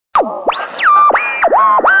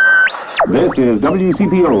This is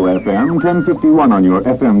WCPO FM 1051 on your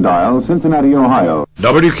FM dial, Cincinnati, Ohio.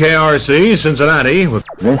 WKRC, Cincinnati.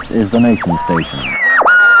 This is the Nation Station.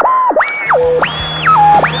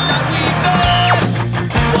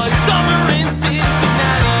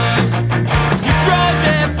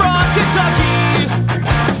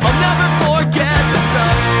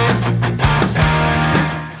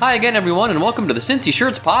 Hi again, everyone, and welcome to the Cincy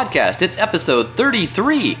Shirts Podcast. It's episode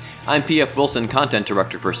 33. I'm P.F. Wilson, Content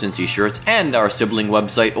Director for Cincy Shirts and our sibling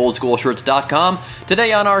website, oldschoolshirts.com.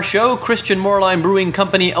 Today on our show, Christian Moerlein Brewing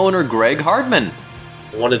Company owner Greg Hardman.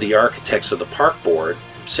 One of the architects of the park board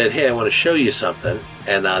said, hey, I want to show you something,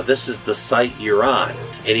 and this is the site you're on.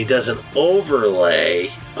 And he does an overlay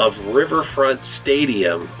of Riverfront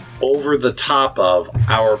Stadium over the top of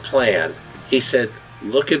our plan. He said,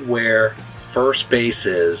 look at where first base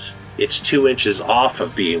is. It's 2 inches off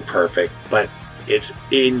of being perfect, but it's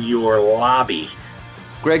in your lobby.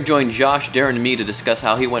 Greg joined Josh, Darren, and me to discuss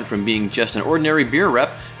how he went from being just an ordinary beer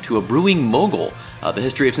rep to a brewing mogul. The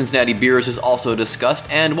history of Cincinnati beers is also discussed,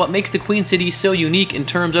 and what makes the Queen City so unique in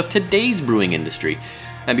terms of today's brewing industry.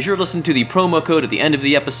 And be sure to listen to the promo code at the end of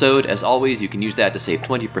the episode. As always, you can use that to save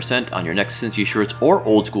 20% on your next Cincy Shirts or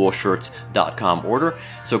oldschoolshirts.com order.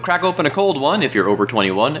 So crack open a cold one if you're over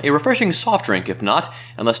 21, a refreshing soft drink if not,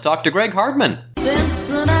 and let's talk to Greg Hardman.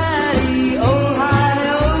 Cincinnati,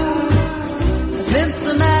 Ohio.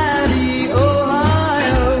 Cincinnati,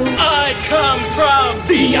 Ohio. I come from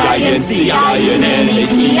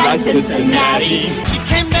C-I-N-C-I-N-N-A-T-I, Cincinnati. She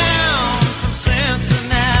came down from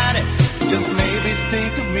Cincinnati. Just maybe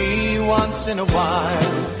think of me once in a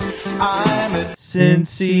while. I'm at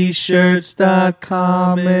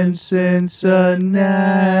CincyShirts.com in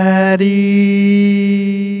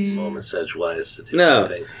Cincinnati. Moment edgewise to do No.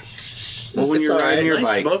 anything. Well, when you're riding your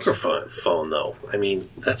nice bike. smoker phone, though. I mean,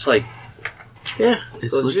 that's like, Yeah,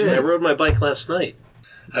 it's legit. I rode my bike last night.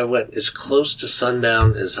 I went as close to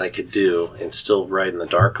sundown as I could do and still ride in the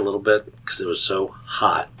dark a little bit because it was so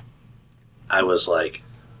hot. I was like,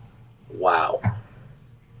 wow.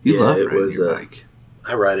 You love it riding was your bike.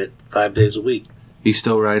 I ride it 5 days a week. You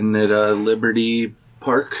still riding at Liberty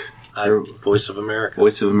Park? Voice of America.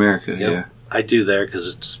 Voice of America, Yep. yeah. I do there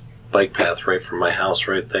because it's bike path right from my house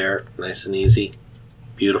right there. Nice and easy.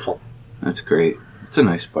 Beautiful. That's great. It's a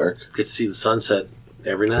nice park. Get to see the sunset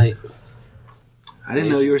every night. I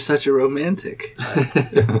didn't know you were such a romantic.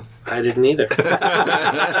 I didn't either.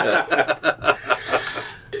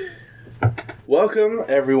 Welcome,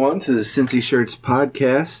 everyone, to the Cincy Shirts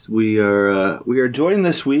Podcast. We are joined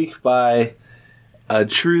this week by a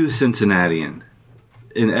true Cincinnatian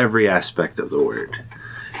in every aspect of the word.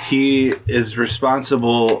 He is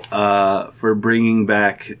responsible for bringing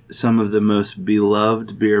back some of the most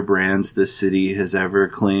beloved beer brands the city has ever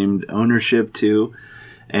claimed ownership to,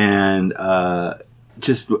 and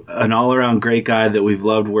just an all-around great guy that we've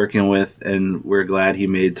loved working with, and we're glad he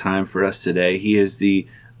made time for us today. He is the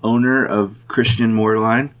owner of Christian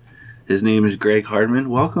Moerlein. His name is Greg Hardman.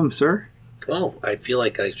 Welcome, sir. Well, I feel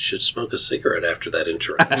like I should smoke a cigarette after that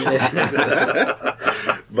interaction.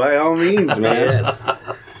 By all means, man. Yes.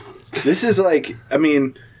 This is like, I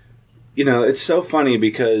mean, you know, it's so funny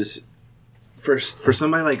because for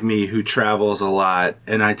somebody like me who travels a lot,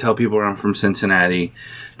 and I tell people I'm from Cincinnati,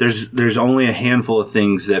 there's only a handful of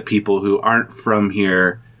things that people who aren't from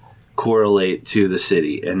here correlate to the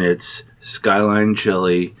city, and it's Skyline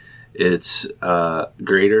Chili, it's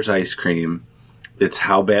Grater's Ice Cream, it's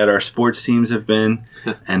how bad our sports teams have been,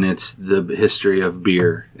 and it's the history of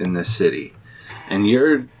beer in this city. And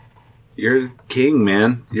you're king,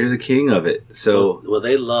 man. You're the king of it. So well,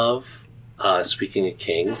 they love, speaking of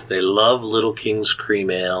kings, they love Little King's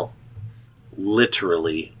Cream Ale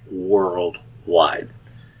literally worldwide.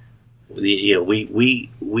 We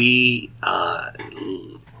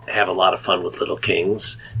have a lot of fun with Little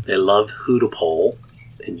Kings. They love Hootapole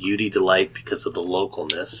and UD Delight because of the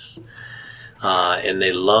localness. And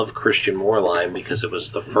they love Christian Moerlein because it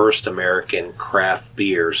was the first American craft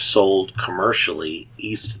beer sold commercially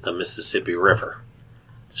east of the Mississippi River.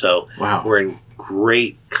 So wow. We're in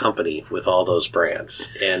great company with all those brands.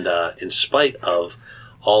 And in spite of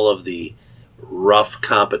all of the rough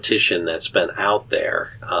competition that's been out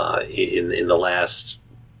there in the last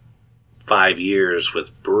 5 years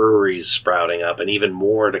with breweries sprouting up and even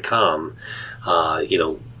more to come,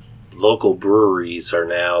 local breweries are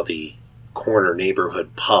now the corner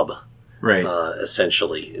neighborhood pub, right?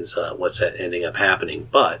 Essentially, is what's ending up happening.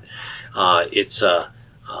 But it's to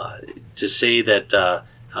say that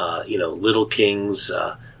Little Kings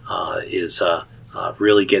is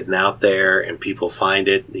really getting out there and people find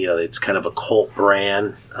it. You know, it's kind of a cult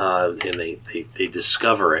brand, and they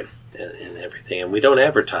discover it and everything. And we don't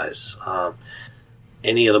advertise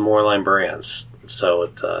any of the Moerlein brands. So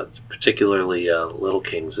it, particularly Little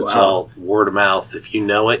Kings, it's all word of mouth. If you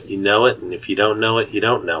know it, you know it, and if you don't know it, you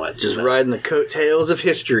don't know it. Just riding the coattails of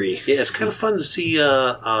history. Yeah, it's kind of fun to see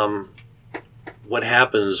what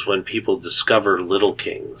happens when people discover Little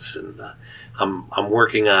Kings. And I'm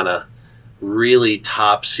working on a really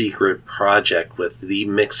top secret project with the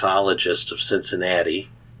mixologist of Cincinnati.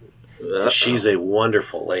 She's a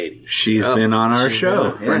wonderful lady. She's been on our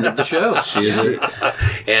show. Friend of the show.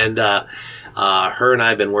 And her and I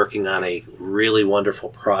have been working on a really wonderful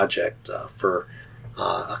project for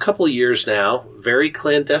a couple of years now, very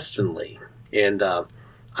clandestinely. And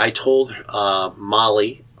I told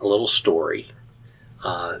Molly a little story.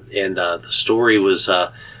 And the story was,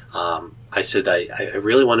 I said, I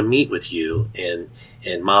really want to meet with you. And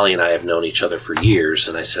Molly and I have known each other for years.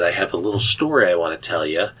 And I said, I have a little story I want to tell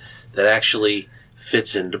you that actually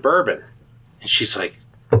fits into bourbon. And she's like,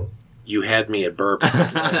 you had me at bourbon.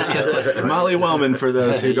 Molly Wellman, for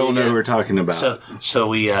those who don't know who we're talking about. So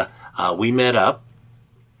we met up,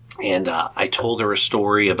 and I told her a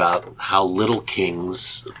story about how Little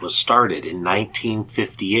Kings was started in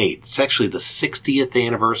 1958. It's actually the 60th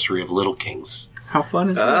anniversary of Little Kings. How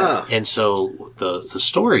fun is that? And so the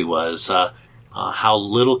story was how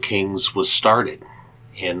Little Kings was started.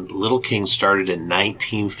 And Little Kings started in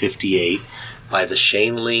 1958 by the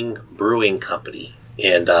Shaneling Brewing Company.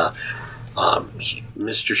 And Mr.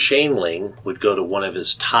 Shaneling would go to one of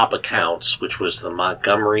his top accounts, which was the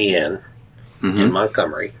Montgomery Inn in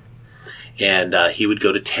Montgomery. And he would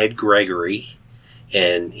go to Ted Gregory,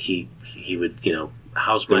 and he would,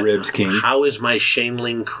 how's the Ribs King. How is my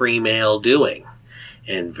Shaneling Cream Ale doing?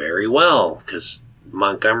 And very well, because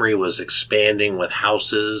Montgomery was expanding with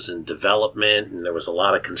houses and development, and there was a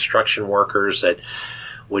lot of construction workers that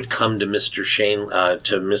would come to Mr.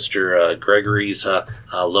 Gregory's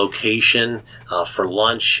location for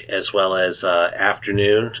lunch as well as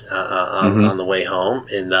afternoon on the way home,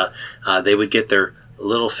 and they would get their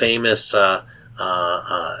little famous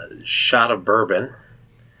shot of bourbon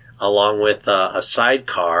along with a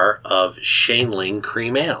sidecar of Shaneling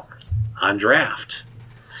Cream Ale on draft.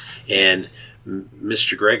 And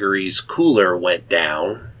Mr. Gregory's cooler went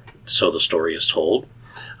down, so the story is told.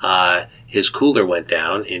 His cooler went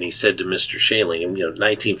down, and he said to Mr. Shaneling, and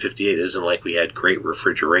 1958 isn't like we had great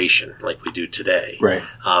refrigeration like we do today. Right.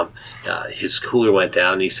 His cooler went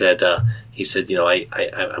down, and he said, I'm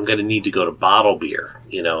going to need to go to bottle beer,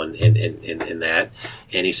 in that.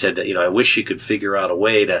 And he said, I wish you could figure out a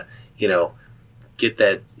way to, get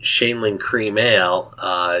that Shaneling Cream Ale,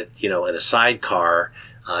 in a sidecar,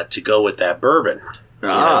 to go with that bourbon,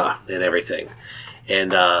 and everything.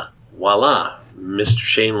 And, voila. Mr.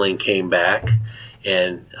 Shaneling came back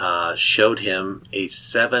and showed him a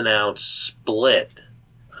 7-ounce split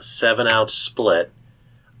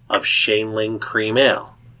of Shaneling Cream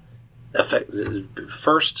Ale.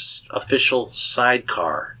 First official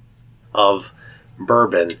sidecar of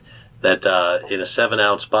bourbon that in a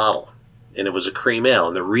 7-ounce bottle. And it was a cream ale.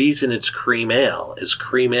 And the reason it's cream ale is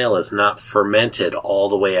not fermented all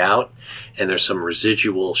the way out. And there's some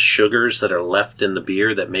residual sugars that are left in the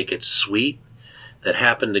beer that make it sweet, that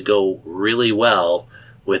happen to go really well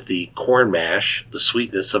with the corn mash, the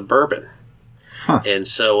sweetness of bourbon. Huh. And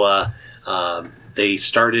so they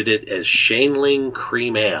started it as Shaneling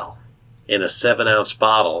Cream Ale in a 7-ounce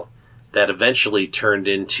bottle that eventually turned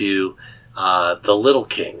into the Little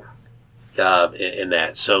King in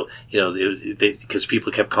that. So, because people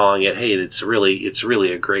kept calling it, hey, it's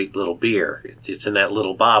really a great little beer. It's in that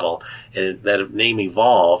little bottle. And that name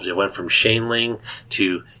evolved. It went from Shaneling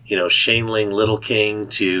to, Shaneling Little King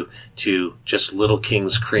to just Little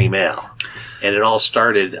King's Cream Ale. And it all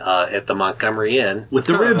started at the Montgomery Inn. With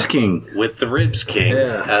the Ribs King. With the Ribs King.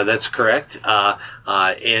 Yeah. That's correct.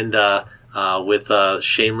 With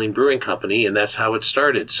Shaneling Brewing Company, and that's how it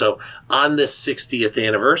started. So on this 60th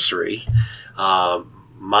anniversary,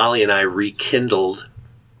 Molly and I rekindled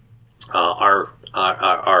our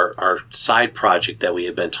side project that we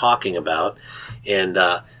had been talking about, and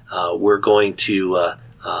we're going to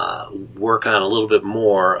work on a little bit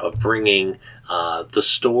more of bringing the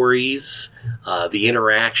stories, the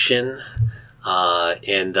interaction,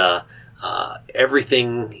 and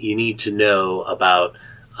everything you need to know about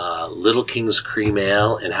Little King's Cream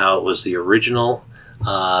Ale and how it was the original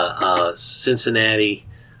Cincinnati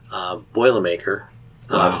Boilermaker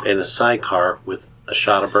in a sidecar with a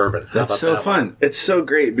shot of bourbon. That's so fun. It's so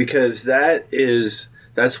great because that is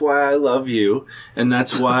That's why I love you. And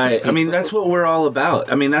that's why, I mean, that's what we're all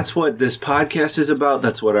about. I mean, that's what this podcast is about.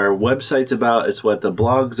 That's what our website's about. It's what the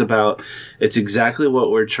blog's about. It's exactly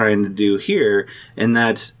what we're trying to do here. And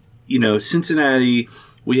that's, you know, Cincinnati,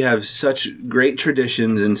 we have such great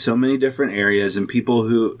traditions in so many different areas and people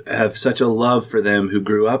who have such a love for them who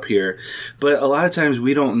grew up here. But a lot of times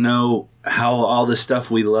we don't know how all the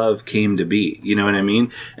stuff we love came to be. You know what I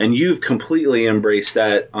mean? And you've completely embraced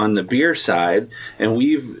that on the beer side, and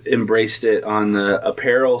we've embraced it on the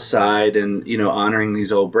apparel side and, you know, honoring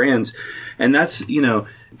these old brands. And that's, you know,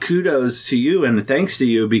 kudos to you and thanks to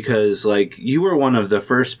you because, like, you were one of the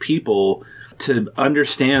first people to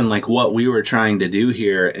understand, like, what we were trying to do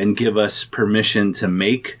here and give us permission to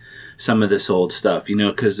make some of this old stuff, you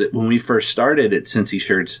know, because when we first started at Cincy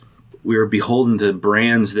Shirts, we were beholden to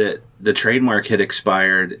brands that the trademark had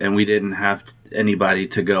expired and we didn't have anybody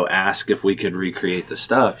to go ask if we could recreate the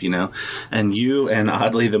stuff, you know. And you and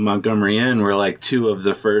oddly the Montgomery Inn were like two of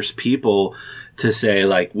the first people to say,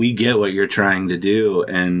 like, we get what you're trying to do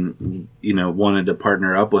and, you know, wanted to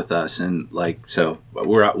partner up with us. And, like, so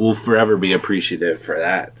we'll forever be appreciative for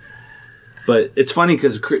that. But it's funny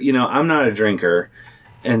because, you know, I'm not a drinker.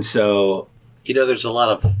 And so... You know, there's a lot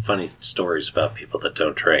of funny stories about people that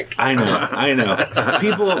don't drink. I know.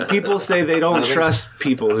 People say they don't trust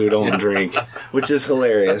people who don't drink, which is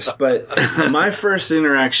hilarious. But my first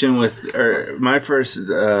interaction with Christian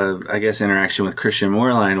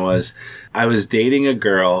Moerlein was I was dating a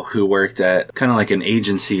girl who worked at kind of like an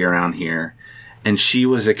agency around here, and she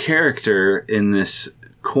was a character in this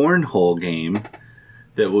cornhole game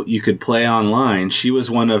that you could play online. She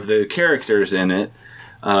was one of the characters in it.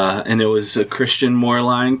 And it was a Christian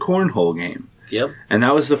Moerlein cornhole game. Yep. And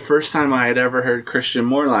that was the first time I had ever heard Christian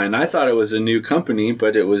Moerlein. I thought it was a new company,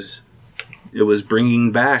 but it was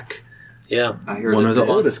bringing back I heard one of the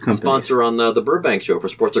oldest companies. Sponsor on the Burbank show for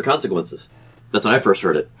Sports or Consequences. That's when I first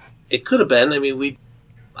heard it. It could have been. I mean,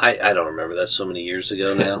 I don't remember that so many years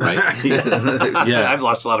ago now. Right? Yeah. I've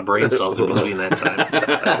lost a lot of brain cells in between that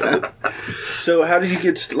time. So how did you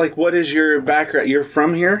get, like, what is your background? You're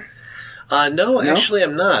from here? No, actually,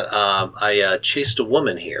 I'm not. I chased a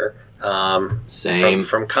woman here. Same.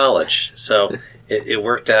 From college. So it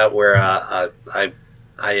worked out where I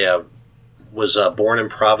was born in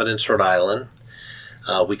Providence, Rhode Island.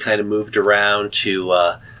 We kind of moved around to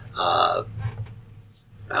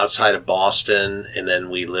outside of Boston, and then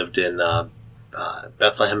we lived in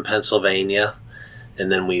Bethlehem, Pennsylvania. And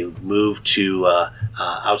then we moved to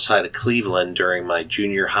outside of Cleveland during my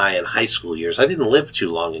junior high and high school years. I didn't live too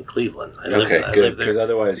long in Cleveland. I lived good. there. Because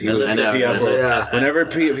otherwise, he was PF. Whenever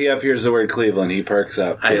PF hears the word Cleveland, he perks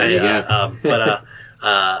up. But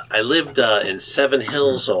I lived in Seven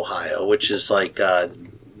Hills, Ohio, which is like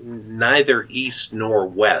neither east nor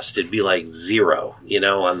west. It'd be like zero, you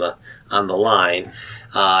know, on the line.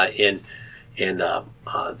 And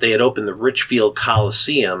they had opened the Richfield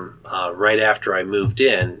Coliseum right after I moved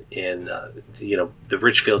in, and you know, the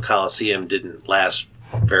Richfield Coliseum didn't last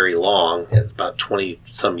very long. It's about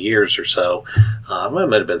 20-some years or so. It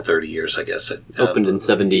might have been 30 years, I guess. It opened in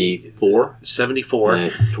 74. 74.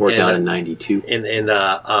 And it tore down in 92.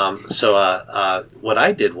 So what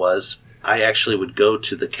I did was I actually would go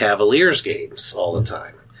to the Cavaliers games all the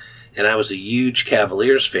time. And I was a huge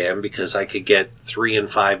Cavaliers fan because I could get $3 and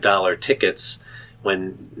 $5 tickets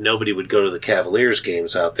when nobody would go to the Cavaliers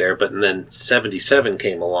games out there. But then 77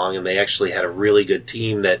 came along, and they actually had a really good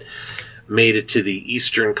team that made it to the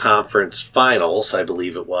Eastern Conference Finals, I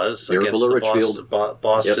believe it was, against the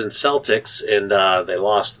Boston Celtics, and they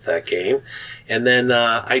lost that game. And then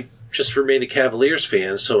I just remained a Cavaliers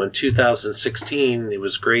fan. So in 2016, it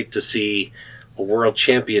was great to see a world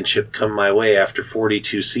championship come my way after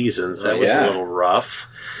 42 seasons. That was a little rough.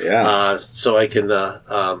 Yeah. So I can,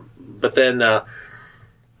 but then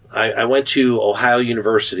I went to Ohio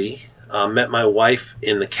University, met my wife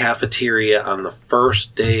in the cafeteria on the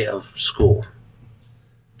first day of school.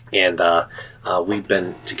 And we've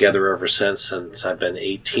been together ever since I've been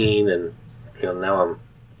 18, and you know, now I'm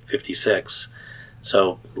 56.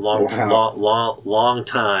 So long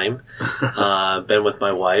time, been with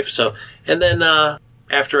my wife. So, and then,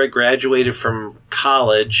 after I graduated from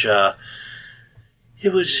college,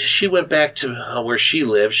 she went back to where she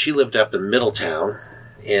lived. She lived up in Middletown,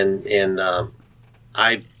 and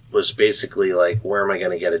I was basically like, where am I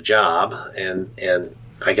going to get a job? And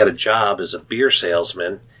I got a job as a beer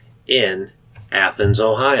salesman in Athens,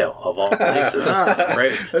 Ohio, of all places.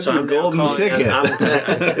 Right? That's so the I'm golden ticket.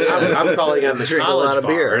 I'm calling on the Drink a lot college of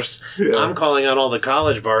beer. bars. I'm calling on all the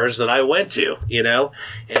college bars that I went to,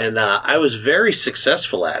 and I was very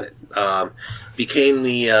successful at it. Became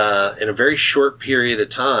in a very short period of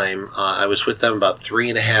time, I was with them about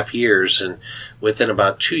 3.5 years, and within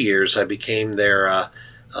about 2 years, I became their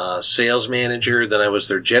sales manager. Then I was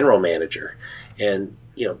their general manager. And,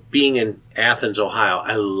 being in Athens, Ohio,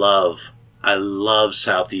 I love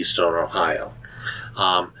southeastern Ohio.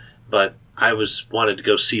 But I wanted to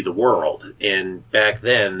go see the world. And back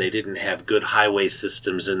then, they didn't have good highway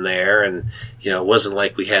systems in there. And, it wasn't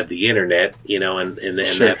like we had the internet, and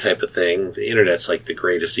that type of thing. The internet's like the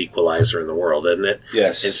greatest equalizer in the world, isn't it?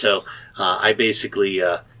 Yes. And so I basically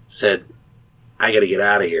said, I got to get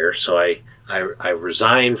out of here. So I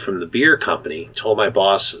resigned from the beer company, told my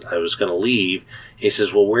boss I was going to leave. He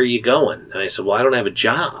says, well, where are you going? And I said, well, I don't have a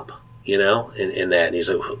job. In that. And he's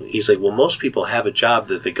like, well, most people have a job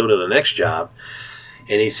that they go to the next job.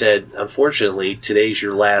 And he said, unfortunately, today's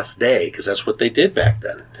your last day, because that's what they did back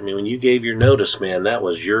then. I mean, when you gave your notice, man, that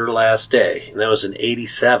was your last day. And that was in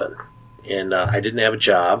 87. And I didn't have a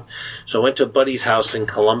job. So I went to a buddy's house in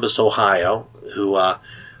Columbus, Ohio, who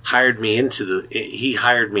hired me he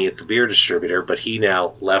hired me at the beer distributor, but he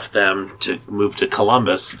now left them to move to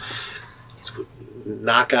Columbus.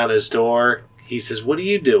 Knock on his door. He says, what are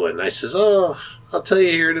you doing? I says, oh, I'll tell you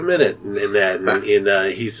here in a minute.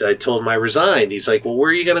 I told him I resigned. He's like, well, where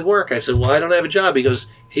are you going to work? I said, well, I don't have a job. He goes,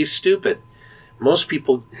 hey, stupid. Most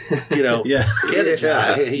people, get a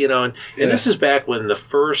job, and this is back when the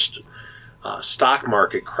first stock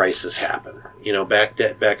market crisis happened, back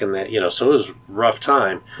in that, so it was a rough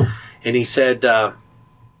time. And he said,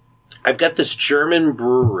 I've got this German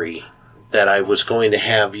brewery that I was going to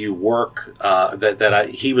have you work,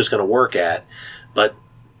 he was going to work at, but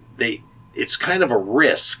it's kind of a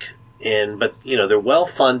risk. But they're well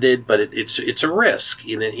funded, but it's a risk.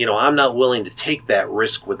 I'm not willing to take that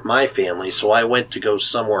risk with my family. So I went to go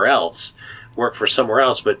somewhere else, work for somewhere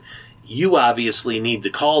else, but you obviously need to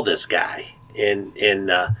call this guy. And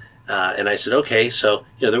I said, okay. So,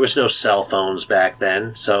 there was no cell phones back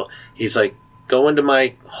then. So he's like, go into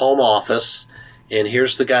my home office, and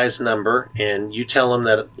here's the guy's number, and you tell him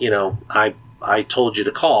that, I told you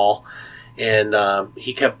to call. And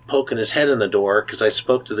he kept poking his head in the door because I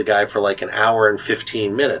spoke to the guy for like an hour and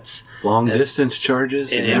 15 minutes. Long distance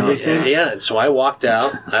charges and everything? Yeah, and so I walked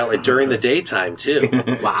out during the daytime, too.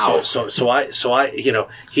 Wow. So I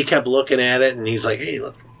he kept looking at it, and he's like, hey,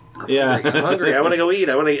 look, I'm hungry. I want to go eat.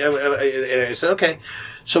 And I said, okay.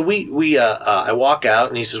 So I walk out,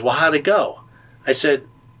 and he says, well, how'd it go? I said,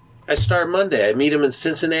 I start Monday. I meet him in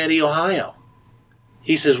Cincinnati, Ohio.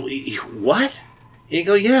 He says, what? You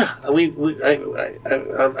go, yeah.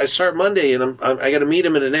 I start Monday, and I got to meet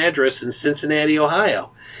him at an address in Cincinnati,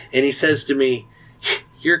 Ohio. And he says to me,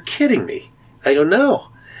 "You're kidding me." I go,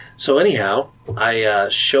 "No." So anyhow, I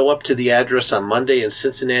show up to the address on Monday in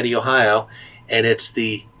Cincinnati, Ohio, and it's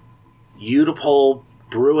the Udipole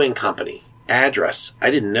Brewing Company address. I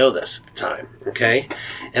didn't know this at the time. Okay,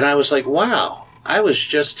 and I was like, "Wow." I was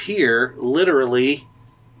just here literally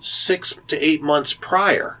 6 to 8 months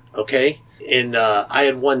prior, okay? And I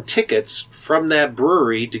had won tickets from that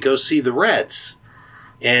brewery to go see the Reds.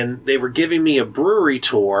 And they were giving me a brewery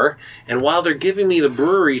tour. And while they're giving me the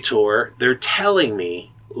brewery tour, they're telling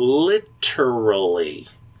me, literally,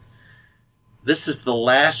 this is the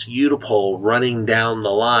last Udipole running down the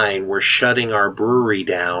line. We're shutting our brewery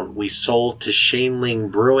down. We sold to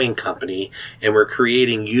Shaneling Brewing Company, and we're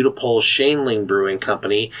creating Udipole Shaneling Brewing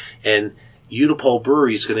Company. And Udipole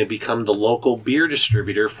Brewery is going to become the local beer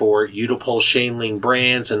distributor for Udipole Shaneling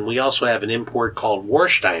brands. And we also have an import called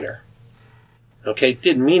Warsteiner. Okay,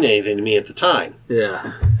 didn't mean anything to me at the time.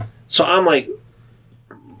 Yeah. So I'm like,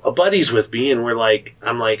 a buddy's with me, and I'm like,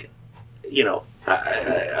 I'm like, yeah,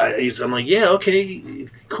 okay,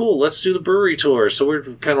 cool, let's do the brewery tour. So we're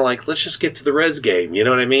kind of like, let's just get to the Reds game. You know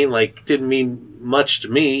what I mean? Like, didn't mean much to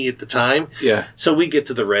me at the time. Yeah. So we get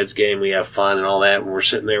to the Reds game, we have fun and all that, and we're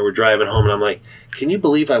sitting there, we're driving home, and I'm like, can you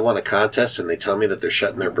believe I won a contest and they tell me that they're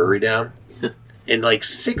shutting their brewery down? And like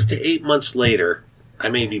 6 to 8 months later, I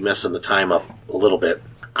may be messing the time up a little bit,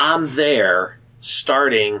 I'm there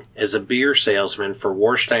starting as a beer salesman for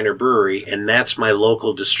Warsteiner Brewery, and that's my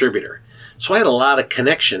local distributor. So I had a lot of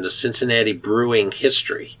connection to Cincinnati brewing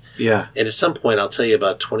history. Yeah. And at some point, I'll tell you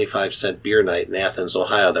about 25-cent beer night in Athens,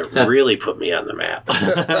 Ohio that really put me on the map.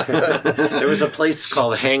 There was a place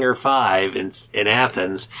called Hangar 5 in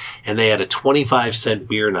Athens, and they had a 25-cent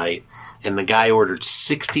beer night, and the guy ordered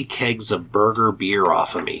 60 kegs of Burger beer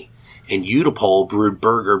off of me. and Udipole brewed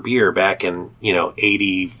Burger beer back in,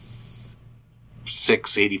 86,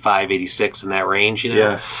 85, 86, in that range,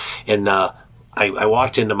 Yeah. And I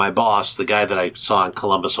walked into my boss, the guy that I saw in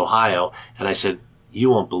Columbus, Ohio, and I said, "You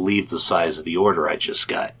won't believe the size of the order I just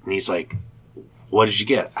got." And he's like, "What did you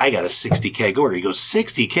get?" "I got a 60 keg order." He goes,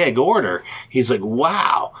 60 keg order? He's like,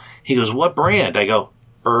 "Wow." He goes, "What brand?" I go,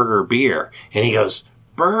 "Burger beer." And he goes,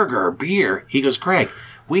 "Burger beer?" He goes, "Greg,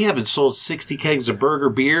 we haven't sold 60 kegs of Burger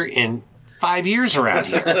beer in 5 years around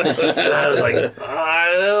here." And I was like,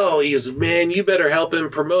 "I know." He's, "Man, you better help him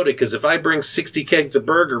promote it, because if I bring 60 kegs of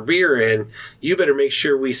Burger beer in, you better make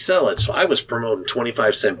sure we sell it." So I was promoting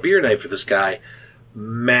 25-cent beer night for this guy.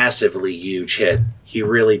 Massively huge hit. He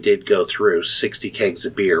really did go through 60 kegs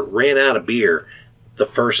of beer. Ran out of beer the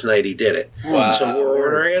first night he did it. Wow. So we're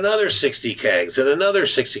ordering another 60 kegs and another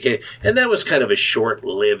 60 kegs. And that was kind of a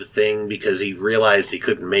short-lived thing, because he realized he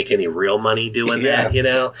couldn't make any real money doing that,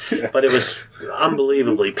 But it was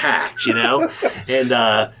unbelievably packed, And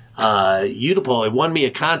Udipole, it won me a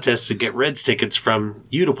contest to get Reds tickets from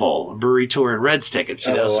Udipole, a brewery tour and Reds tickets,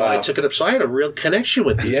 Oh, So wow. I took it up. So I had a real connection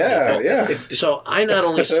with these people. Yeah. So I not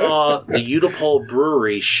only saw the Udipole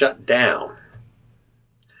brewery shut down,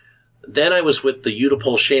 then I was with the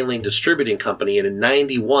Udipole Schaenling Distributing Company, and in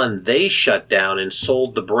 91, they shut down and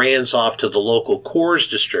sold the brands off to the local Coors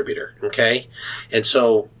distributor, okay? And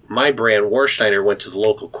so my brand, Warsteiner, went to the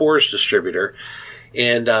local Coors distributor,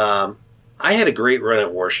 and I had a great run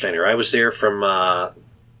at Warsteiner. I was there from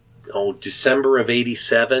December of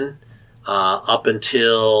 87 up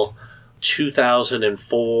until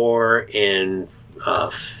 2004, and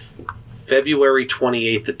February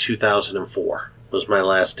 28th of 2004. Was my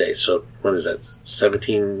last day. So what is that?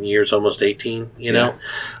 17 years, almost 18, I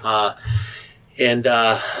saw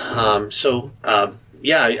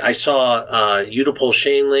Udipole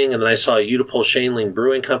Schaenling, and then I saw Udipole Schaenling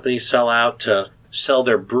Brewing Company sell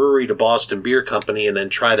their brewery to Boston Beer Company, and then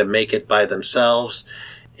try to make it by themselves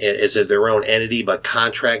as their own entity, but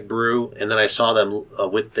contract brew. And then I saw them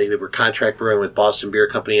they were contract brewing with Boston Beer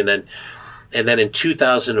Company, and then in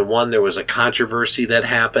 2001, there was a controversy that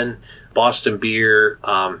happened. Boston Beer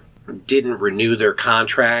didn't renew their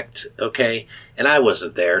contract, okay? And I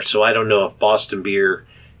wasn't there, so I don't know if Boston Beer,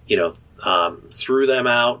 threw them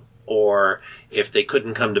out, or if they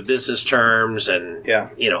couldn't come to business terms. And,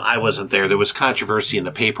 I wasn't there. There was controversy in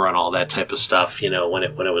the paper on all that type of stuff, when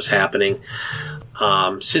it was happening.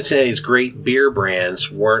 Cincinnati's great beer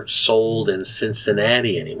brands weren't sold in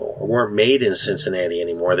Cincinnati anymore, weren't made in Cincinnati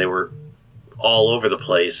anymore. They were all over the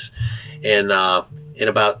place. And in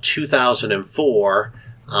about 2004,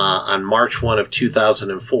 on March 1 of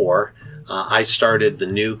 2004, I started the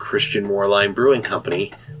new Christian Moerlein Brewing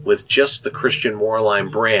Company with just the Christian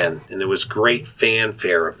Moerlein brand, and there was great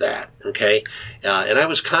fanfare of that, okay? And I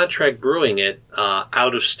was contract brewing it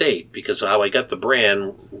out of state, because how I got the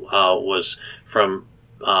brand was from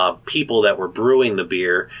people that were brewing the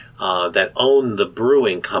beer that owned the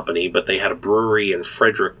brewing company, but they had a brewery in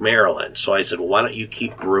Frederick, Maryland. So I said, well, why don't you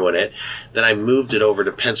keep brewing it? Then I moved it over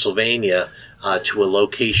to Pennsylvania to a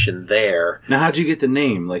location there. Now, how'd you get the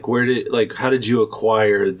name? How did you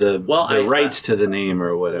acquire the rights to the name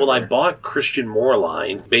or whatever? Well, I bought Christian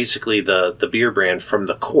Moerlein, basically the beer brand, from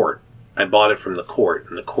the court. I bought it from the court,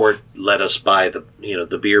 and the court let us buy the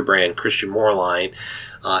beer brand Christian Moerlein.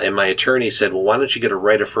 And my attorney said, well, why don't you get a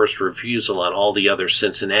right of first refusal on all the other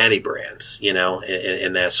Cincinnati brands,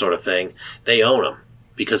 and that sort of thing. They own them,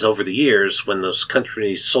 because over the years, when those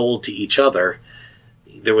companies sold to each other,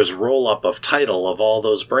 there was roll-up of title of all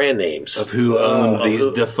those brand names. Of who owned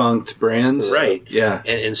these defunct brands? Right. Yeah.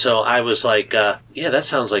 And so I was like, yeah, that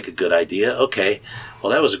sounds like a good idea. Okay.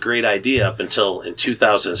 Well, that was a great idea up until in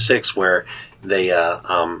 2006, where they,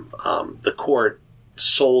 the court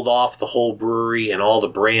sold off the whole brewery and all the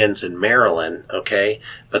brands in Maryland, okay?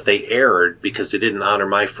 But they erred because they didn't honor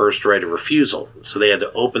my first right of refusal. So they had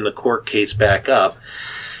to open the court case back up.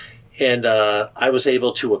 And I was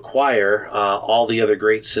able to acquire all the other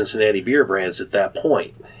great Cincinnati beer brands at that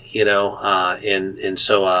point, and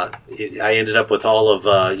so I ended up with all of,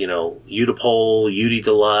 Udipole, Udi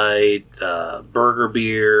Delight, Burger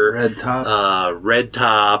Beer, Red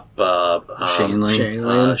Top,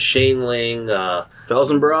 Schaenling,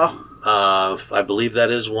 Felsenbra. I believe that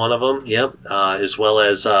is one of them. Yep. As well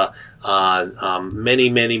as many.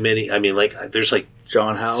 I mean, there's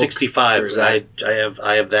John Houck. 65. I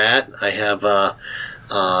have that. I have.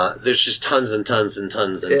 There's just tons and tons and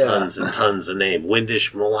tons and tons and tons of names.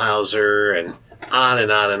 Windisch, Mulhauser, and on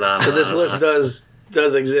and on and on. So this list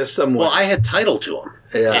does exist somewhere. Well, I had title to them.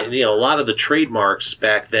 Yeah. And, a lot of the trademarks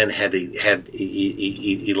back then had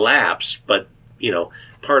elapsed, but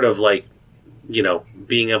part of like,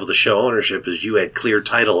 being able to show ownership is you had clear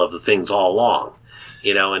title of the things all along.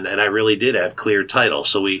 And I really did have clear title.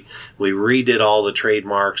 So we redid all the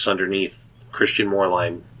trademarks underneath Christian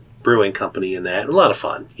Moerlein Brewing Company and that. A lot of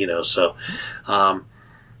fun, so,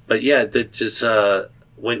 but yeah, that just,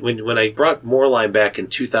 when I brought Moerlein back in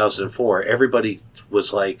 2004, everybody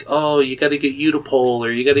was like, oh, you got to get Utapole,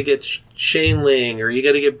 or you got to get Shaneling, or you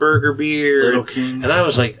got to get Burger Beer. Little King. And I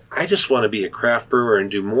was like, I just want to be a craft brewer and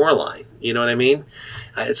do Moerlein. You know what I mean?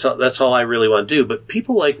 That's all I really want to do. But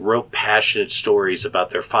people wrote passionate stories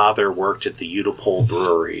about their father worked at the Utapole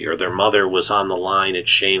Brewery, or their mother was on the line at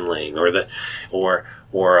Shaneling, or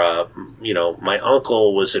my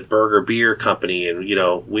uncle was at Burger Beer Company, and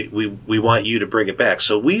we want you to bring it back.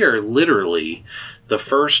 So we are literally the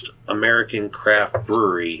first American craft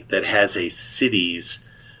brewery that has a city's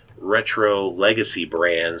retro legacy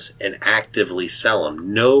brands and actively sell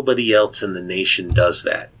them. Nobody else in the nation does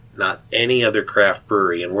that. Not any other craft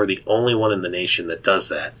brewery, and we're the only one in the nation that does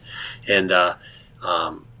that. And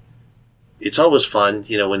it's always fun,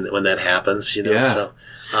 when that happens. Yeah. So,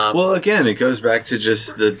 well, again, it goes back to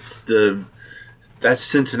just the that's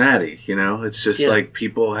Cincinnati. It's just like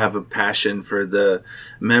people have a passion for the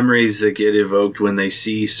memories that get evoked when they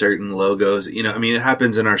see certain logos. It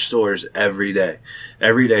happens in our stores every day.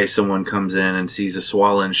 Every day someone comes in and sees a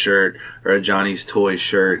Swollen shirt or a Johnny's Toy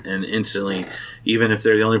shirt, and instantly, even if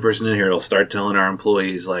they're the only person in here, they'll start telling our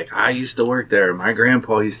employees, like, I used to work there, my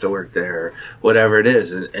grandpa used to work there, or whatever it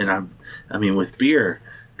is. And with beer,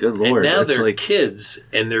 good Lord. And now their kids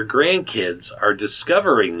and their grandkids are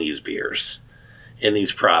discovering these beers and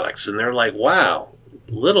these products, and they're like, wow,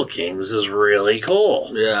 Little Kings is really cool.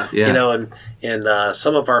 Yeah. And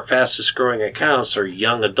some of our fastest growing accounts are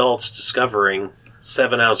young adults discovering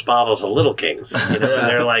 7-ounce bottles of Little Kings, and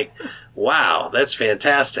they're like, wow, that's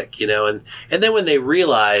fantastic, and then when they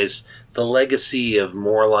realize the legacy of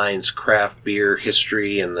Moerlein's craft beer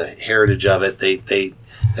history and the heritage of it,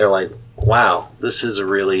 they're like, wow, this is a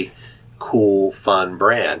really cool, fun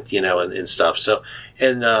brand, and stuff. So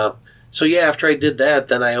after I did that,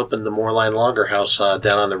 then I opened the Moerlein Lager House down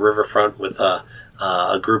on the riverfront with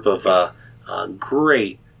a group of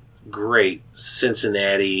great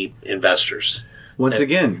Cincinnati investors. Once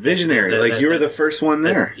again, visionary. You were the first one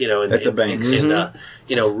there, at the banks. And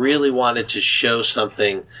really wanted to show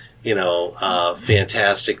something,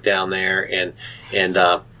 fantastic down there. And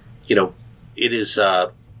it is,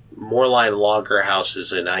 Moerlein Lager House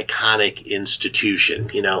is an iconic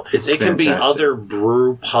institution. They can be other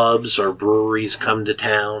brew pubs or breweries come to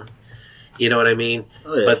town. You know what I mean?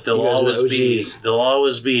 Oh, yeah. But they'll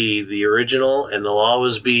always be the original, and they'll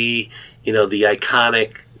always be, the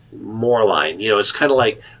iconic Moerlein. It's kind of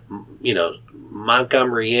like,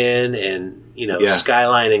 Montgomery Inn and,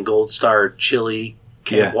 Skyline and Gold Star Chili,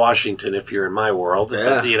 Camp Washington, if you're in my world.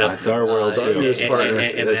 Yeah. That's our world, too.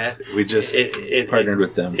 We just partnered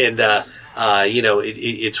with them. And,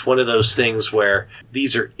 it's one of those things where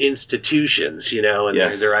these are institutions, and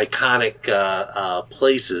they're iconic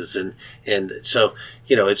places. And so,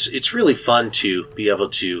 it's really fun to be able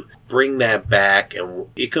to bring that back. And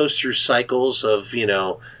it goes through cycles of,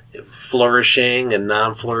 flourishing and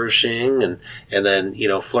non-flourishing and then,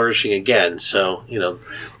 flourishing again. So,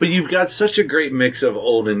 But you've got such a great mix of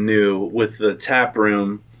old and new with the tap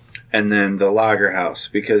room and then the lager house,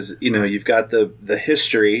 because, you've got the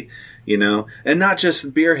history, and not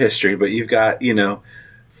just beer history, but you've got,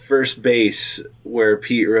 first base where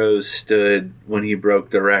Pete Rose stood when he broke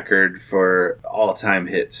the record for all-time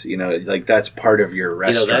hits. That's part of your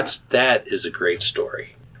restaurant. That is a great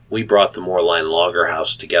story. We brought the Moerlein Lager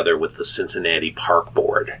House together with the Cincinnati Park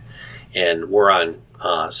Board, and we're on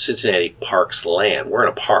Cincinnati Park's land. We're in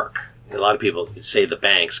a park. A lot of people say the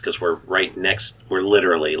banks because we're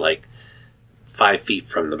literally 5 feet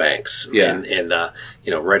from the banks, and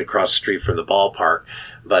right across the street from the ballpark.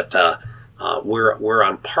 But we're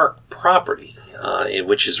on park property,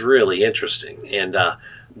 which is really interesting. And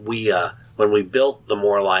when we built the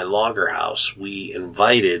Moerlein Lager House, we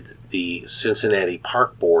invited the Cincinnati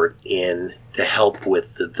Park Board in to help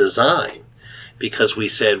with the design, because we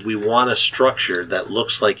said we want a structure that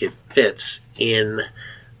looks like it fits in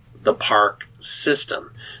the park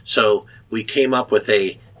system. So we came up with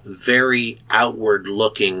a very outward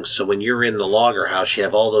looking, so when you're in the lager house, you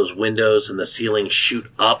have all those windows and the ceilings shoot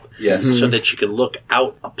up, so that you can look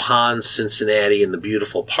out upon Cincinnati and the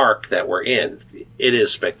beautiful park that we're in. It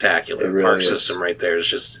is spectacular. The park system right there is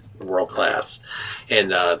just world class,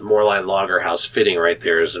 and the Moerlein Lager House fitting right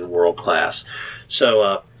there is in world class.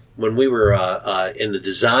 So when we were in the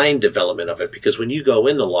design development of it, because when you go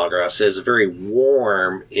in the lager house, it has a very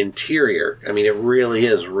warm interior. I mean, it really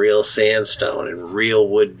is real sandstone and real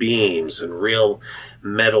wood beams and real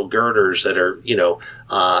metal girders that are,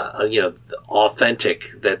 authentic,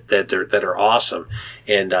 that are awesome.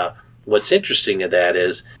 And what's interesting of that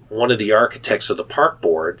is one of the architects of the park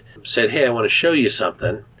board said, "Hey, I want to show you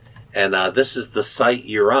something. And this is the site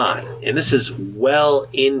you're on." And this is well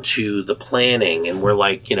into the planning. And we're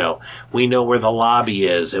like, we know where the lobby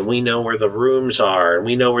is, and we know where the rooms are, and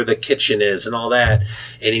we know where the kitchen is and all that.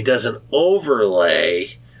 And he does an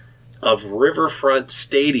overlay of Riverfront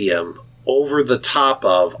Stadium over the top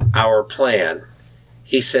of our plan.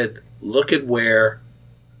 He said, "Look at where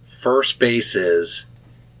first base is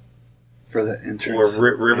For the entrance.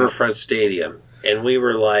 for Riverfront Stadium." And we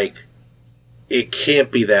were like, "It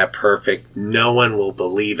can't be that perfect. No one will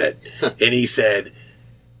believe it." And he said,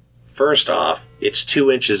 "First off, it's 2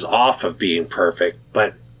 inches off of being perfect,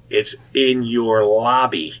 but it's in your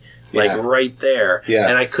lobby, right there." Yeah.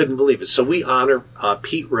 And I couldn't believe it. So we honor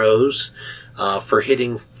Pete Rose for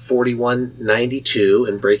hitting 41.92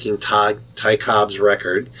 and breaking Ty Cobb's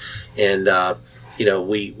record. And,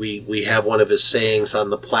 we have one of his sayings on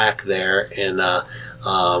the plaque there. And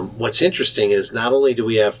what's interesting is not only do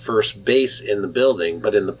we have first base in the building,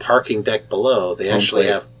 but in the parking deck below, they actually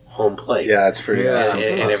have home plate. Yeah, it's pretty awesome.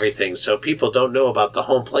 And everything. So people don't know about the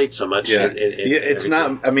home plate so much. Yeah. It's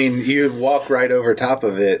not, I mean, you walk right over top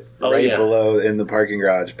of it, below in the parking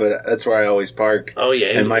garage, but that's where I always park. Oh,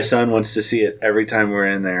 yeah. And my son wants to see it every time we're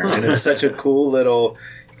in there. And it's such a cool little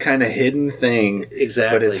kind of hidden thing.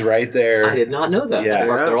 Exactly. But it's right there. I did not know that. Yeah. I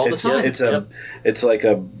park there all the time. It's like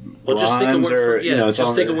a Well, just think of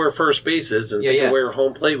bronze where first base is, and Yeah, think yeah. of where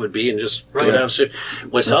home plate would be, and just Right. go downstairs.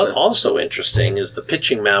 What's also interesting is the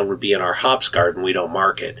pitching mound would be in our hops garden. We don't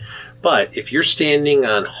mark it, but if you're standing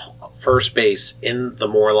on first base in the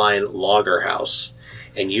Moerlein Logger House,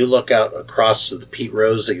 and you look out across to the Pete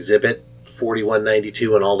Rose exhibit,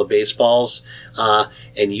 41.92 and all the baseballs,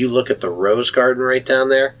 and you look at the rose garden right down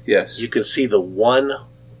there, Yes. you can see the one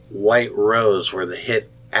white rose where the hit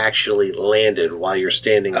actually landed while you're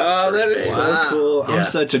standing on first that base. is so cool. Yeah. I'm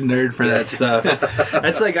such a nerd for that stuff.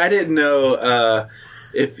 That's like, I didn't know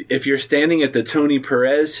if you're standing at the Tony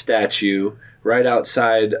Perez statue right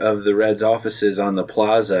outside of the Reds offices on the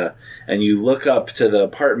plaza, and you look up to the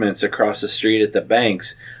apartments across the street at the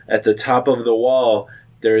banks, at the top of the wall,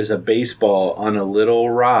 there is a baseball on a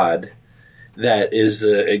little rod that is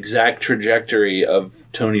the exact trajectory of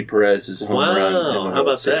Tony Perez's home run. in the Wow, how World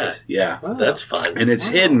about Series. that? Yeah. That's fun. And it's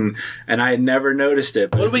hidden, and I had never noticed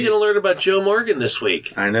it. But What are we going to learn about Joe Morgan this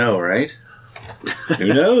week? I know, right?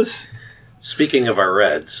 Who knows? Speaking of our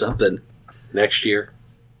Reds, Something. next year.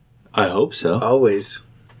 I hope so. Always.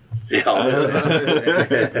 Yeah,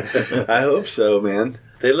 I hope so, man.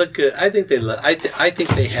 they look good. I think they look. I think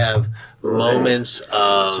they have moments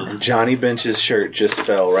of. Johnny Bench's shirt just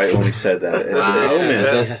fell right when we said that. It's an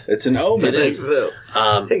omen. It's an omen. It is. So,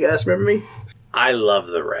 hey guys, remember me? I love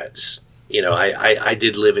the Reds. I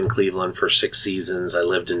did live in Cleveland for 6 seasons. I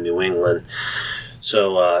lived in New England.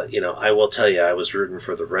 So, I will tell you, I was rooting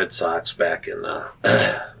for the Red Sox back in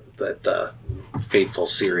that fateful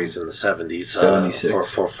series in the 70s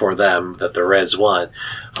 76. for them that the Reds won.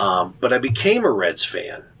 But I became a Reds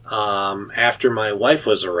fan after my wife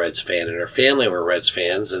was a Reds fan and her family were Reds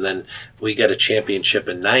fans. And then we got a championship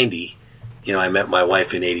in 90. I met my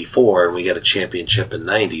wife in 84 and we got a championship in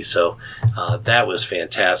 90. So that was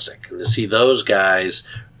fantastic. And to see those guys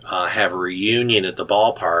have a reunion at the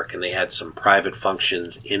ballpark, and they had some private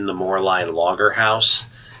functions in the Moerlein Logger House,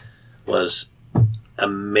 was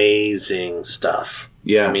amazing stuff.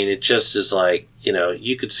 Yeah. I mean, it just is like,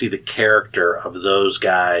 you could see the character of those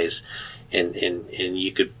guys and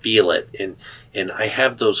you could feel it. And I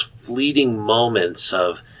have those fleeting moments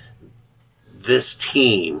of this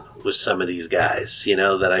team with some of these guys,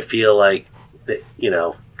 that I feel like,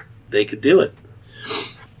 they could do it.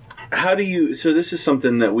 How do you... So this is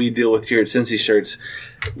something that we deal with here at Cincy Shirts.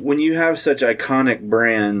 When you have such iconic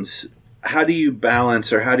brands, how do you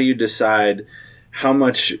balance, or how do you decide how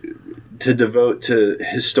much to devote to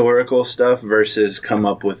historical stuff versus come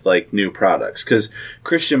up with new products? Because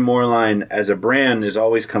Christian Moerlein as a brand is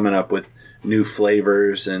always coming up with new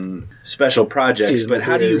flavors and special projects. Seasonal But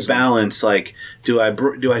how do you beers. balance? Do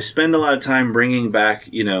I spend a lot of time bringing back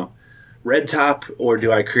Red Top, or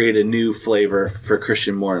do I create a new flavor for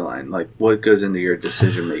Christian Moerlein? What goes into your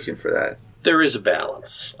decision making for that? There is a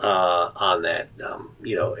balance on that.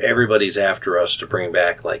 Everybody's after us to bring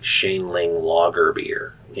back Shane Ling lager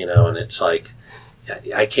beer, and it's like,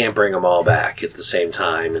 I can't bring them all back at the same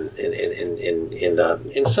time,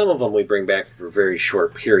 and some of them we bring back for very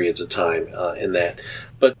short periods of time in that.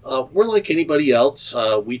 But we're like anybody else.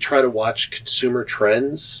 We try to watch consumer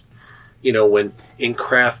trends. When in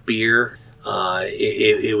craft beer,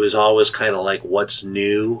 it was always kind of like what's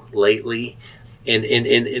new lately,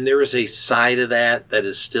 and there is a side of that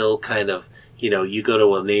is still kind of, you go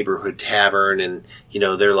to a neighborhood tavern and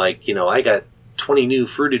they're like, I got 20 new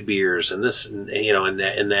fruited beers and this, and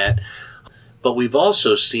that. But we've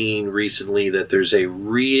also seen recently that there's a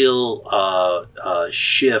real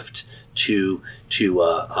shift to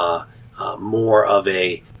more of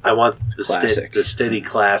a, I want the steady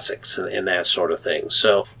classics and that sort of thing.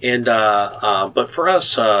 So, but for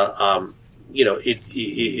us,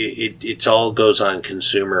 it all goes on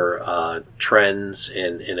consumer trends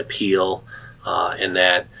and appeal, and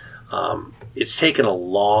that. It's taken a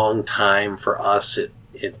long time for us at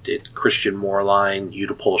Christian Moerlein,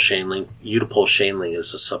 Utapole Shaneling. Utapole Shaneling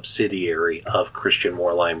is a subsidiary of Christian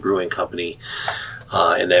Moerlein Brewing Company,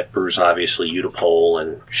 and that brews obviously Utapole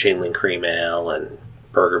and Shaneling Cream Ale and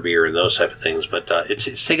Burger Beer and those type of things. But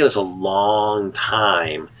it's taken us a long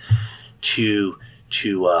time to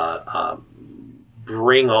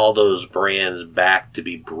bring all those brands back to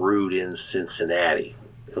be brewed in Cincinnati.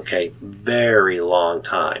 Okay, very long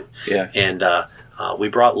time. Yeah. And we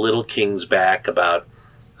brought Little Kings back about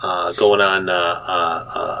going on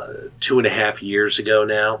 2.5 years ago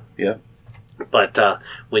now. Yeah. But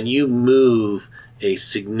when you move a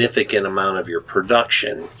significant amount of your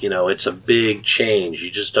production, it's a big change. You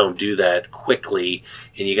just don't do that quickly,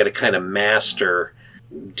 and you got to kind of master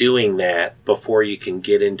doing that before you can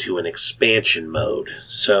get into an expansion mode.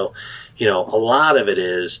 So, a lot of it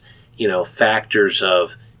is, factors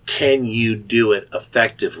of, can you do it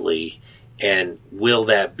effectively, and will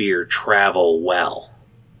that beer travel well?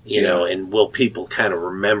 And will people kind of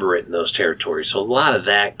remember it in those territories? So a lot of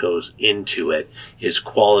that goes into it, is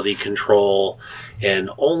quality control. And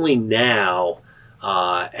only now,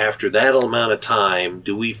 after that amount of time,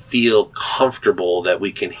 do we feel comfortable that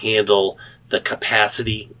we can handle the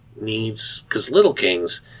capacity needs. Because Little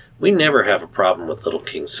Kings, we never have a problem with Little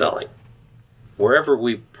Kings selling. Wherever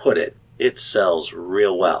we put it, it sells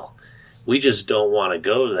real well. We just don't want to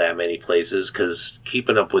go to that many places because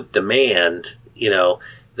keeping up with demand,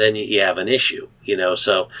 then you have an issue,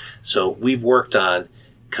 So we've worked on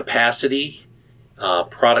capacity,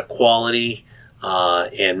 product quality,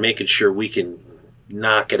 and making sure we can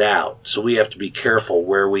knock it out. So we have to be careful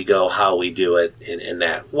where we go, how we do it, and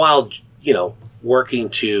that, while, working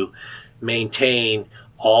to maintain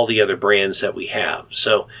all the other brands that we have.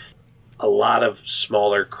 So a lot of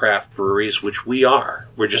smaller craft breweries, which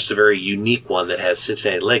we're just a very unique one that has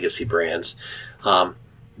Cincinnati legacy brands.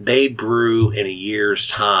 They brew in a year's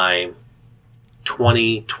time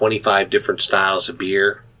 20, 25 different styles of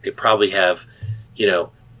beer. They probably have,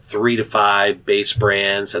 3 to 5 base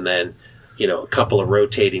brands and then, a couple of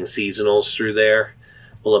rotating seasonals through there.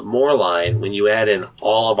 Well, at Moerlein, when you add in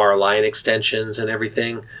all of our line extensions and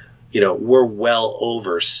everything, we're well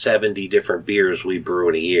over 70 different beers we brew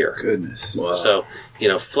in a year. Goodness. Wow. So,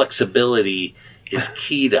 flexibility flexibility is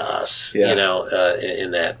key to us,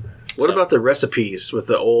 in that. What about the recipes with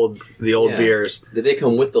the old beers? Did they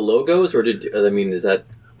come with the logos, or is that?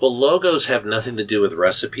 Well, logos have nothing to do with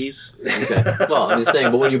recipes. Okay. Well, I'm just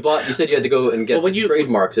saying. But when you said you had to go and get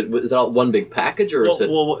trademarks. Is that all one big package, or is it?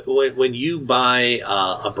 Well, when you buy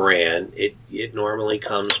a brand, it normally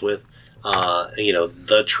comes with,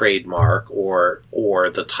 the trademark or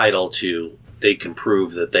the title they can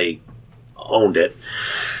prove that they owned it,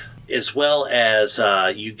 as well as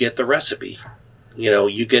you get the recipe.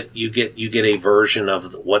 You get a version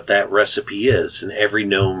of what that recipe is in every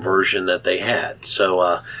known version that they had.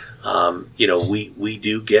 So, we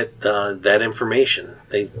do get that information.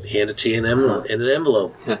 They hand it to you in an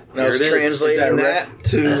envelope. I was translating that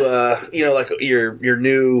to, like your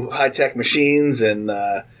new high-tech machines and,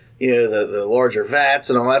 the larger vats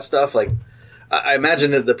and all that stuff. Like, I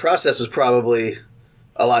imagine that the process was probably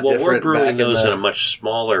a lot different. Well, we're brewing those in a much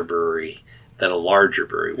smaller brewery than a larger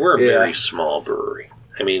brewery. We're a very small brewery.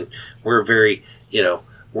 I mean, we're very,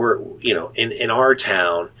 in our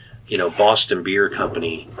town, Boston Beer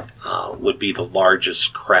Company would be the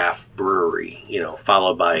largest craft brewery,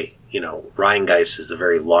 followed by, Rheingeist is a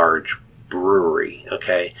very large brewery,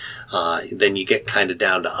 okay? Then you get kind of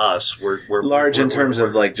down to us. We're large in terms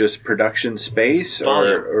of like just production space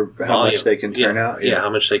volume, or how much they can turn out? Yeah,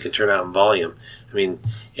 how much they can turn out in volume. I mean,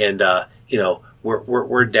 and,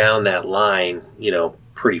 we're down that line,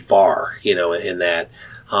 pretty far, in that.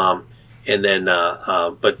 And then,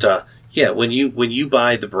 Yeah, when you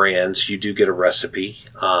buy the brands, you do get a recipe,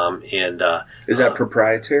 Is that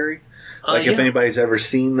proprietary? Like, if yeah. anybody's ever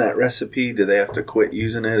seen that recipe, do they have to quit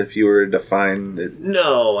using it if you were to find it?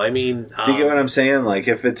 No, I mean... Do you get what I'm saying? Like,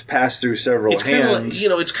 if it's passed through several it's kind of hands...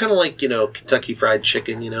 like, it's kind of like, Kentucky Fried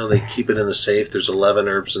Chicken, they keep it in a safe. There's 11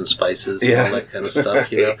 herbs and spices and all that kind of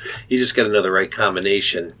stuff, You just got to know the right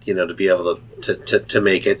combination, to be able to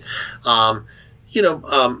make it.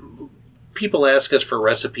 People ask us for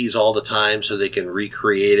recipes all the time so they can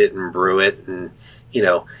recreate it and brew it. And,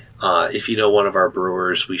 if you know one of our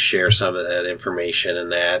brewers, we share some of that information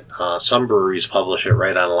and that. Some breweries publish it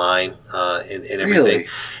right online and everything. Really?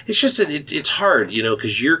 It's just that it's hard,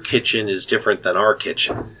 because your kitchen is different than our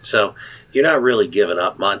kitchen. So you're not really giving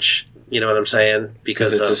up much. You know what I'm saying?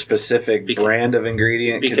 Because it's a specific brand of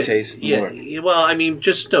ingredient can taste more. Yeah, well, I mean,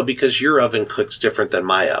 because your oven cooks different than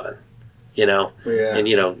my oven. Yeah. And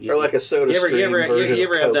or like a soda stream version you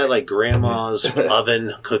ever of have Coke. that, like, grandma's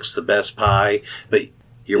oven cooks the best pie, but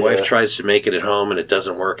your wife tries to make it at home and it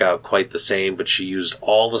doesn't work out quite the same, but she used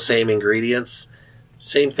all the same ingredients?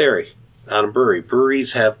 Same theory on a brewery.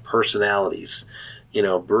 Breweries have personalities.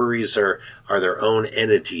 Breweries are their own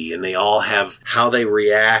entity, and they all have how they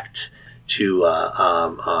react to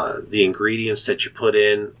the ingredients that you put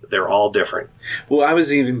in. They're all different. Well, I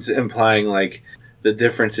was even implying, like, the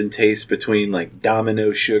difference in taste between, like,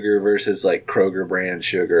 Domino sugar versus, like, Kroger brand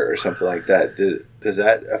sugar or something like that. Does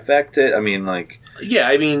that affect it? I mean, like... Yeah,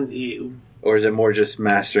 I mean... Or is it more just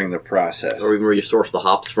mastering the process? Or even where you source the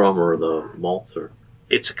hops from or the malts? Or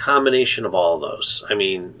It's a combination of all those. I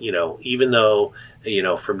mean, even though,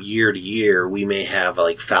 from year to year, we may have,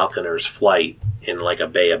 like, Falconer's Flight in, like, a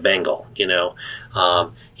Bay of Bengal,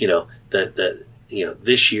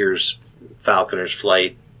 this year's Falconer's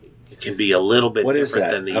Flight can be a little bit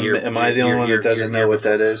different than the year. Am I the only one that doesn't know what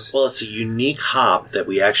that is? Well, it's a unique hop that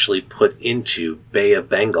we actually put into Bay of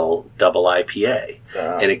Bengal double IPA,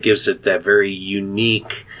 and it gives it that very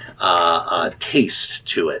unique taste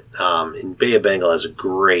to it. And Bay of Bengal has a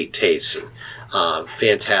great taste,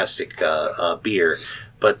 fantastic beer,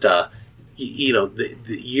 but the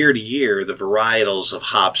year to year, the varietals of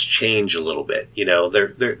hops change a little bit.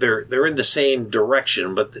 They're in the same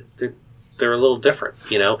direction, but they're a little different,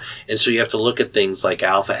 and so you have to look at things like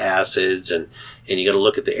alpha acids and you got to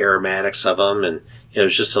look at the aromatics of them, and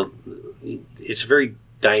it's a very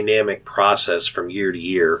dynamic process from year to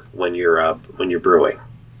year when you're brewing.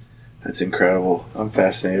 That's incredible. I'm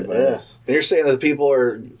fascinated by this. And you're saying that people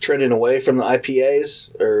are trending away from the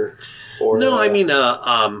IPAs, or no? I mean,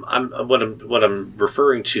 what I'm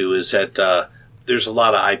referring to is that there's a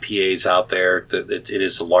lot of IPAs out there. That it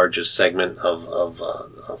is the largest segment of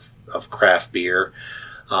craft beer.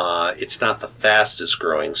 It's not the fastest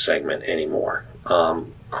growing segment anymore.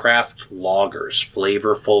 Craft lagers,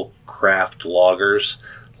 flavorful craft lagers,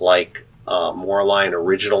 like Moerlein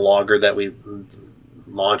Original Lager that we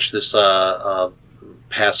launched this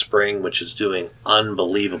past spring, which is doing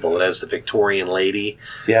unbelievable. It has the Victorian lady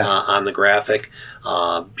on the graphic.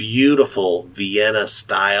 Beautiful Vienna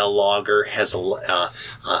style lager, has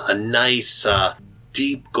a nice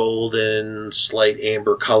deep golden, slight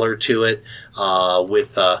amber color to it,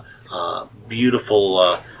 with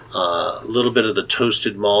beautiful little bit of the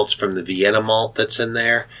toasted malts from the Vienna malt that's in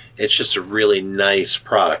there. It's just a really nice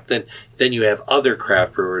product. Then you have other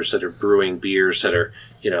craft brewers that are brewing beers that are,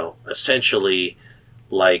 essentially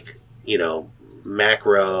like,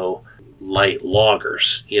 macro light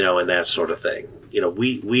lagers, and that sort of thing.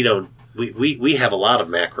 We have a lot of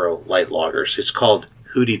macro light lagers. It's called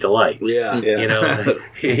Hootie Delight. Yeah.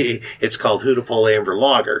 It's called Hootapole Amber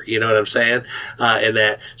Lager. You know what I'm saying?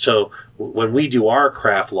 So when we do our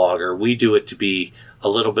craft lager, we do it to be a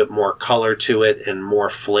little bit more color to it and more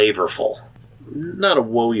flavorful. Not a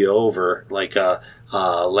whoa you over like an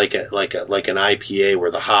IPA where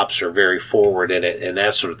the hops are very forward in it and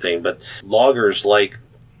that sort of thing. But lagers like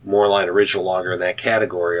Moerlein Original Lager in that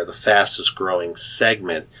category are the fastest growing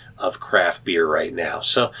segment of craft beer right now.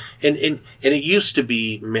 So, and it used to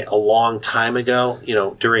be a long time ago,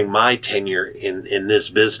 during my tenure in this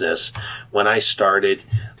business, when I started,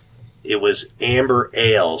 it was amber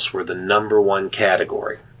ales were the number one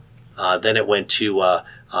category. Then it went to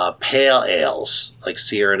pale ales like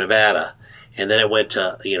Sierra Nevada. And then it went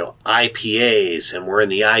to, IPAs, and we're in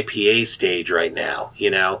the IPA stage right now,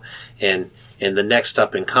 and the next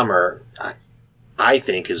up and comer, I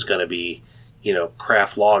think, is going to be,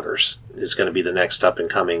 craft lagers is going to be the next up and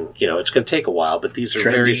coming. It's going to take a while, but these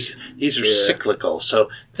are cyclical. So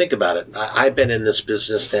think about it. I've been in this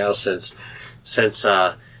business now since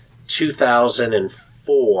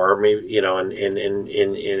 2004, maybe, and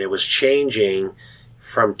it was changing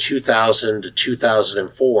from 2000 to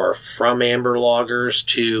 2004 from amber lagers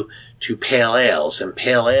to pale ales. And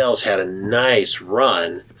pale ales had a nice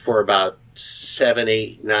run for about 7,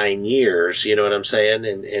 8, 9 years, you know what I'm saying?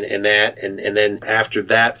 And then after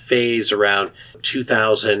that phase around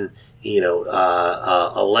 2000,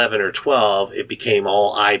 11 or 12, it became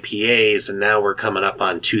all IPAs, and now we're coming up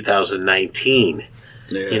on 2019.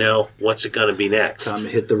 Yeah. What's it going to be next? Time to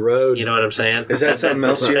hit the road. You know what I'm saying? Is that something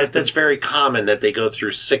else? That's very common that they go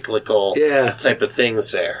through cyclical type of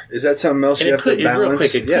things there. Is that something else you have to balance? Real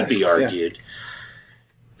quick, it could be argued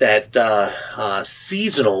that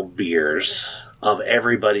seasonal beers of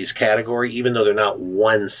everybody's category, even though they're not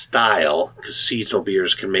one style, because seasonal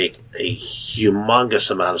beers can make a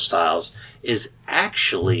humongous amount of styles, is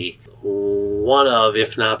actually one of,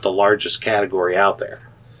 if not the largest category out there.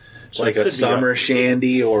 So like a summer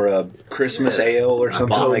shandy or a Christmas ale or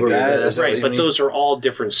something like that. Right, but those are all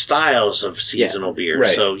different styles of seasonal beers.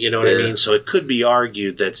 Right. So, you know what I mean? So it could be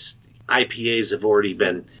argued that IPAs have already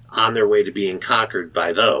been on their way to being conquered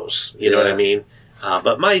by those. You know what I mean?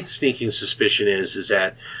 But my sneaking suspicion is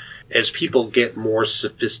that as people get more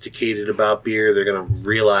sophisticated about beer, they're going to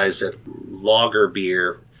realize that lager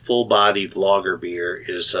beer, full-bodied lager beer,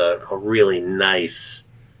 is a really nice,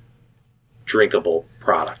 drinkable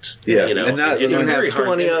product. Yeah, and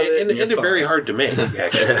they're very hard to make,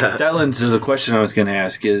 actually. That lends to the question I was going to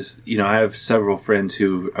ask is, I have several friends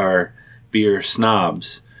who are beer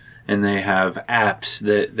snobs, and they have apps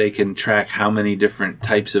that they can track how many different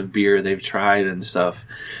types of beer they've tried and stuff.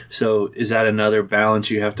 So is that another balance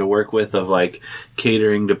you have to work with of like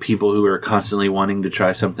catering to people who are constantly wanting to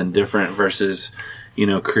try something different versus,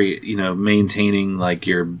 maintaining like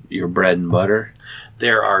your bread and butter?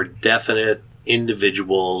 There are definite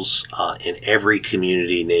individuals in every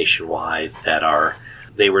community nationwide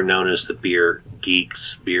they were known as the beer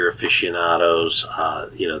geeks, beer aficionados.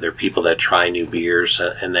 They're people that try new beers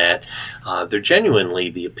and that they're genuinely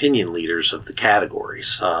the opinion leaders of the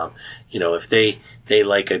categories. If they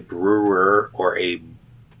like a brewer or a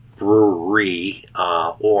brewery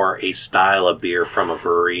or a style of beer from a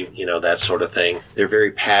brewery, that sort of thing, they're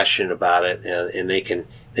very passionate about it, and they can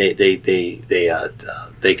they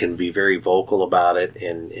can be very vocal about it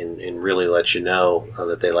and really let you know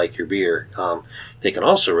that they like your beer. They can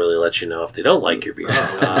also really let you know if they don't like your beer.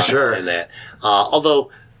 Sure. And that,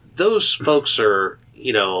 although those folks are,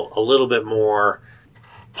 a little bit more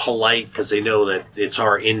polite because they know that it's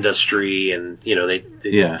our industry, and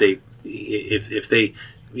if they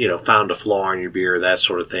found a flaw in your beer, that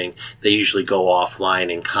sort of thing, they usually go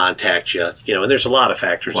offline and contact you, and there's a lot of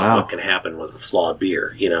factors of what can happen with a flawed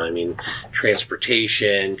beer.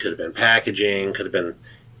 Transportation, could have been packaging, could have been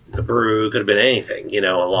the brew, could have been anything,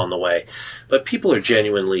 along the way. But people are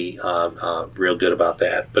genuinely real good about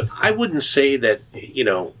that. But I wouldn't say that,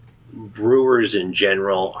 brewers in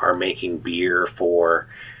general are making beer for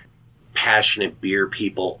passionate beer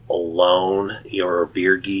people alone, or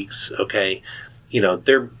beer geeks, okay?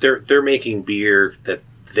 They're making beer that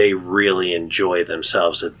they really enjoy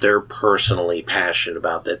themselves, that they're personally passionate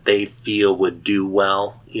about, that they feel would do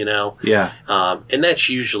well, Yeah. And that's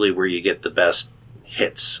usually where you get the best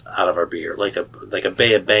hits out of our beer. Like a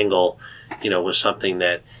Bay of Bengal, was something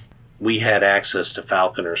that we had access to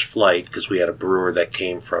Falconer's Flight because we had a brewer that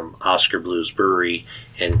came from Oscar Blues Brewery,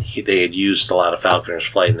 and they had used a lot of Falconer's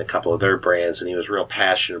Flight in a couple of their brands, and he was real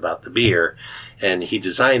passionate about the beer, and he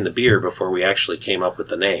designed the beer before we actually came up with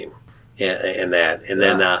the name and that. And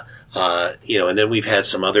then, and then we've had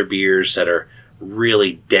some other beers that are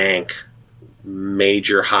really dank,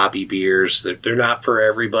 major hobby beers. They're not for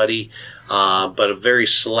everybody, but a very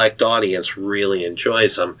select audience really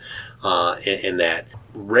enjoys them, in that.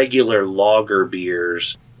 Regular lager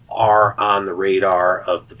beers are on the radar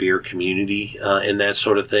of the beer community, and that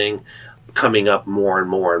sort of thing, coming up more and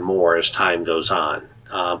more and more as time goes on.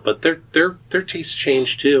 But their tastes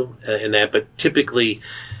change too, in that. But typically,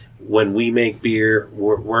 when we make beer,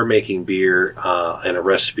 we're making beer and a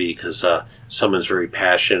recipe because someone's very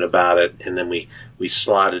passionate about it, and then we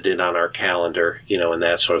slot it in on our calendar, and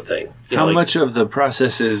that sort of thing. How much of the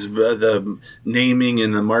process is the naming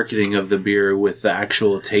and the marketing of the beer with the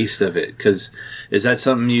actual taste of it? Because is that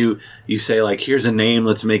something you say, like, here's a name,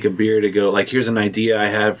 let's make a beer to go, like, here's an idea I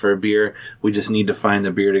have for a beer, we just need to find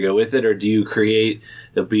the beer to go with it? Or do you create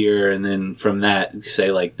the beer and then from that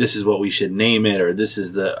say, like, this is what we should name it, or this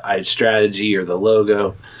is the strategy or the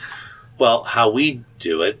logo? Well, how we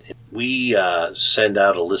do it, we send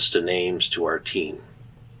out a list of names to our team.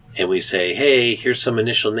 And we say, hey, here's some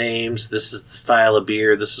initial names. This is the style of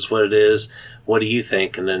beer. This is what it is. What do you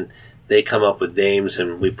think? And then they come up with names,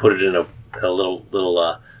 and we put it in a little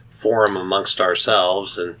form amongst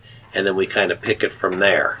ourselves, and then we kind of pick it from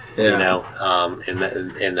there, Yeah. you know,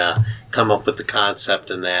 and come up with the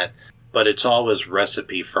concept and that. But it's always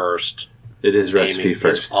recipe first. It is recipe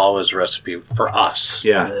first. It's always recipe for us.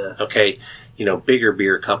 Yeah. Okay. You know, bigger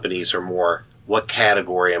beer companies are more, what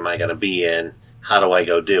category am I going to be in? How do I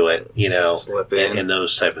go do it? You know, Slip in. and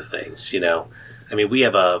those type of things, you know. I mean, we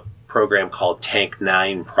have a program called Tank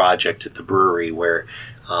 9 Project at the brewery where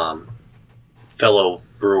fellow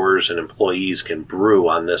brewers and employees can brew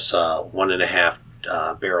on this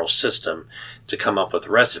 1.5 barrel system to come up with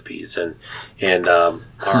recipes. And our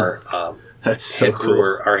That's so head cool.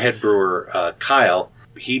 brewer, our head brewer, Kyle,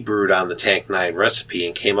 he brewed on the Tank 9 recipe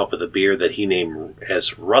and came up with a beer that he named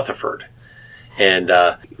as Rutherford. And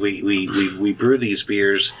we brew these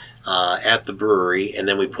beers at the brewery, and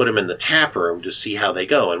then we put them in the tap room to see how they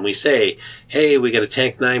go. And we say, hey, we got a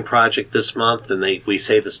Tank 9 project this month, and we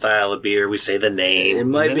say the style of beer, we say the name. It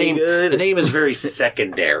might the be name, good. The name is very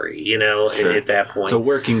secondary, you know, at that point. It's a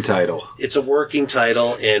working title. It's a working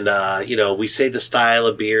title, and, you know, we say the style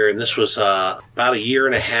of beer, and this was about 1.5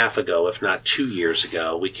 years ago, if not 2 years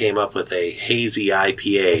ago, we came up with a hazy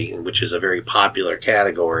IPA, which is a very popular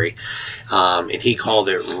category, and he called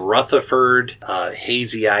it Rutherford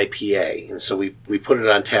Hazy IPA, and so we put it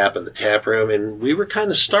on tap in the tap room, and we were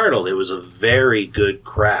kind of startled. It was a very good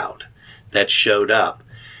crowd that showed up,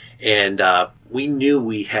 and we knew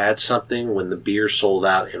we had something when the beer sold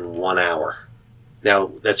out in 1 hour.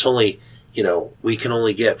 Now, that's only, you know, we can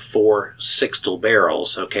only get 4 sixtel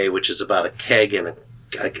barrels, okay, which is about a keg and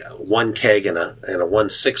one keg and a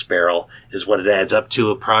 1/6 barrel is what it adds up to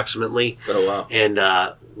approximately. Oh, wow. And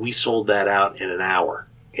we sold that out in an hour.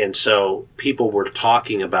 And so people were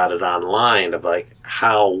talking about it online of like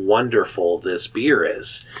how wonderful this beer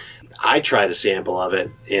is. I tried a sample of it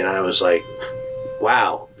and I was like,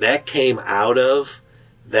 wow, that came out of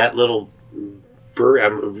that little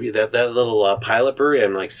brewery, that little pilot brewery.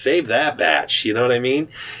 I'm like, save that batch. You know what I mean?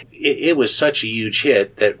 It was such a huge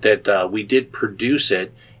hit that we did produce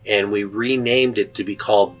it and we renamed it to be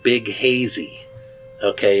called Big Hazy.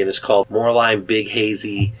 Okay, and it's called Moerlein Big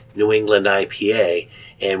Hazy New England IPA.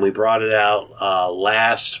 And we brought it out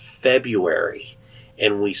last February,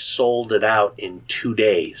 and we sold it out in 2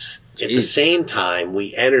 days. At the same time,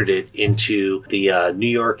 we entered it into the New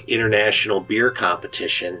York International Beer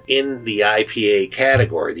Competition in the IPA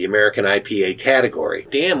category, the American IPA category.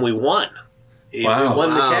 Damn, we won. Wow. We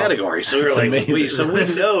won the category. So we were That's like, amazing.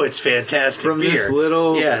 we know it's fantastic From beer. this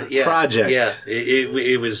little project. Yeah,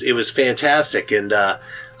 it was fantastic. And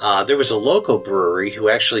there was a local brewery who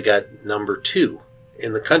actually got number 2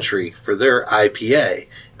 in the country for their IPA,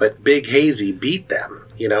 but Big Hazy beat them,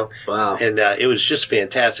 you know? Wow. And it was just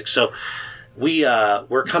fantastic. So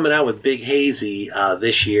we're coming out with Big Hazy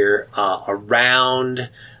this year around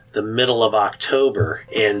the middle of October,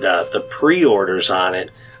 and the pre-orders on it,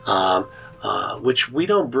 which we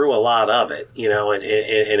don't brew a lot of it, you know, and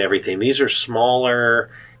everything. These are smaller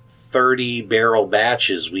 30 barrel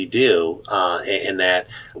batches we do, and that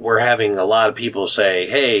we're having a lot of people say,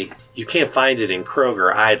 hey, you can't find it in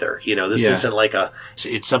Kroger either. You know, this isn't like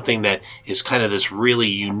it's something that is kind of this really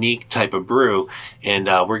unique type of brew, and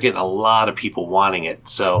we're getting a lot of people wanting it.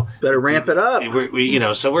 So better ramp it up. But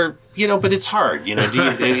it's hard. You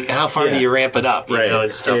know, how far do you ramp it up? You know,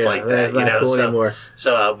 and stuff like that. That's not cool anymore.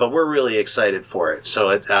 So, but we're really excited for it.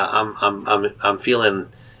 So I'm feeling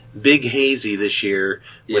Big Hazy this year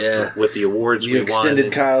with the awards You we extended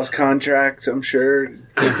won. Kyle's contract, I'm sure.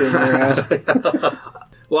 Keeping her out.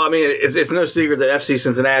 Well, I mean, it's no secret that FC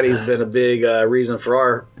Cincinnati has been a big reason for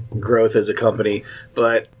our growth as a company,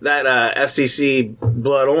 but that FCC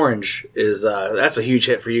Blood Orange is that's a huge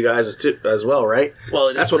hit for you guys as well, right?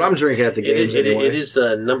 Well, that's what I'm drinking at the games. Anyway. It is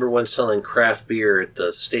the number 1 selling craft beer at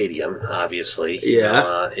the stadium, obviously.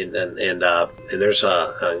 Yeah, and there's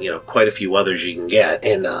quite a few others you can get,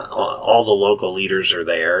 and all the local leaders are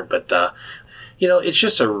there. But it's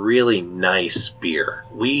just a really nice beer.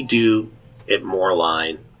 We do at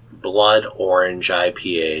Moerlein Blood Orange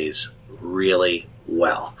IPAs really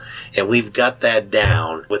well, and we've got that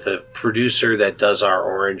down with a producer that does our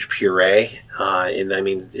orange puree, and I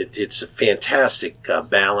mean it's a fantastic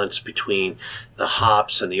balance between the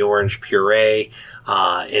hops and the orange puree,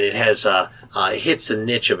 and it has it hits the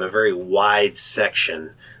niche of a very wide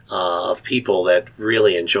section of people that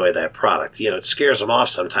really enjoy that product. You know, it scares them off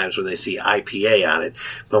sometimes when they see IPA on it,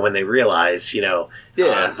 but when they realize, the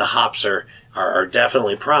hops are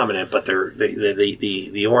definitely prominent, but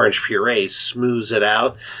the orange puree smooths it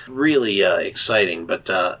out. Really exciting. But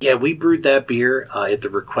we brewed that beer at the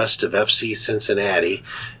request of FC Cincinnati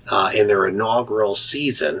in their inaugural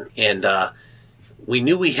season, and we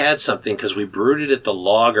knew we had something because we brewed it at the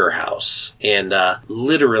Lager House, and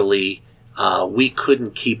literally we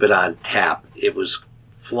couldn't keep it on tap. It was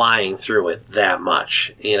flying through it that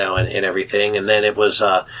much, and everything. And then it was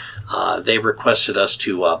they requested us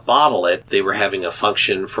to bottle it. They were having a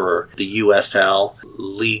function for the USL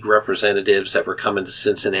league representatives that were coming to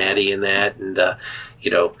Cincinnati and that, and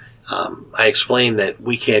I explained that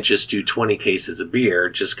we can't just do 20 cases of beer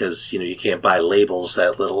just because, you can't buy labels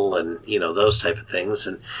that little and, those type of things.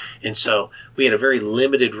 And so we had a very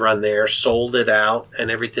limited run there, sold it out and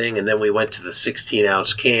everything. And then we went to the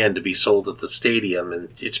 16-ounce can to be sold at the stadium. And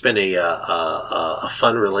it's been a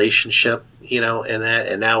fun relationship, and that.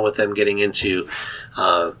 And now with them getting into,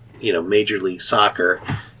 Major League Soccer,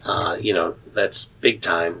 that's big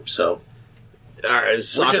time. So. All right,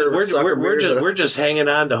 we're just hanging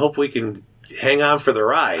on to hope we can hang on for the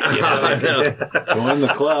ride. Join the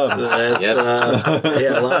club.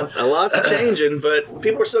 A lot's changing, but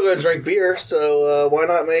people are still going to drink beer. So why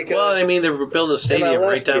not make? They're building a stadium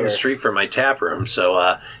right down the street from my tap room.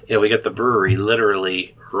 So we got the brewery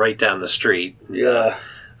literally right down the street. Yeah.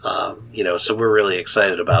 So we're really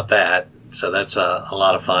excited about that. So that's a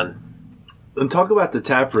lot of fun. And talk about the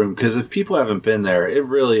tap room, because if people haven't been there, it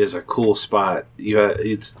really is a cool spot.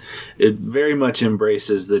 It very much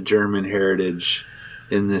embraces the German heritage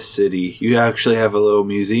in this city. You actually have a little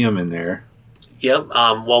museum in there. Yep.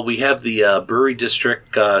 We have the Brewery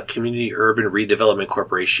District Community Urban Redevelopment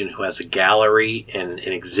Corporation, who has a gallery and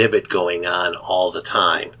an exhibit going on all the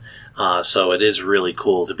time. So it is really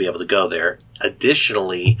cool to be able to go there.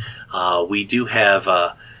 Additionally, we do have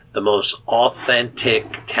the most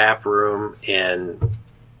authentic tap room in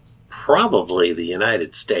probably the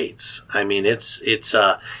United States. I mean, it is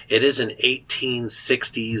an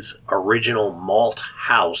 1860s original malt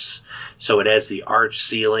house, so it has the arch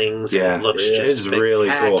ceilings and it looks just spectacular. Really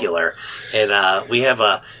cool. And we have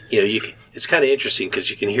it's kind of interesting because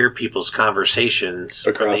you can hear people's conversations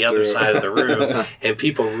from the other side of the room, and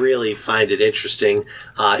people really find it interesting.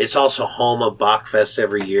 It's also home of Bachfest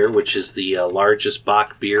every year, which is the largest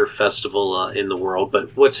Bach beer festival in the world.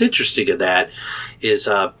 But what's interesting of that is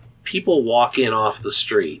people walk in off the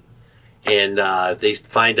street, and they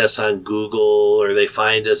find us on Google or they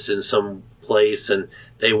find us in some place, and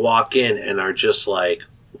they walk in and are just like,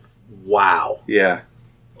 wow. Yeah.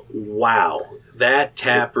 Wow. That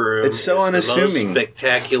tap room is the most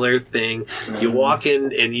spectacular thing. You walk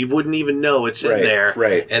in and you wouldn't even know it's in there.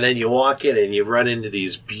 Right. And then you walk in and you run into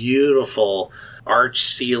these beautiful arch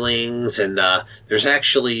ceilings, and there's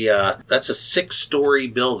actually that's a 6-story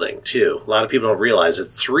building too. A lot of people don't realize it.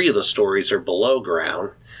 3 of the stories are below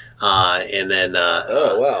ground. And then,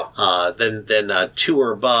 then 2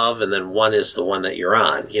 are above, and then 1 is the one that you're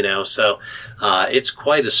on, so, it's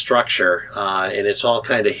quite a structure, and it's all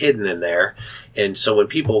kind of hidden in there. And so when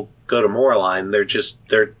people go to Moerlein,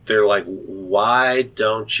 they're like, why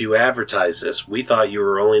don't you advertise this? We thought you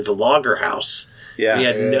were only the Lager House. Yeah. We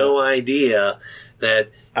had no idea that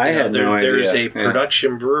there's a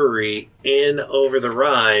production brewery in over the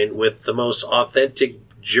Rhine with the most authentic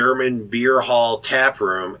German beer hall tap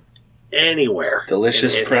room anywhere.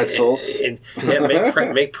 Delicious pretzels.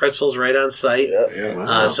 Make pretzels right on site. Yeah.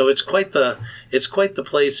 Wow. So it's quite the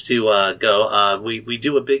place to go. We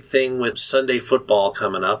do a big thing with Sunday football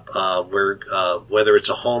coming up. Whether it's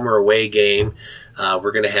a home or away game,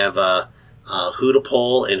 we're going to have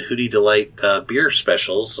Hootapole and Hootie Delight beer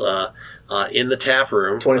specials in the tap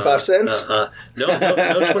room. 25 cents? No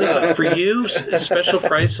 25 for you. Special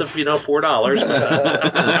price of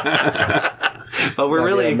 $4. But we're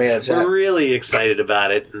really excited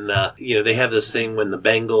about it, and they have this thing when the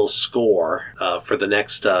Bengals score for the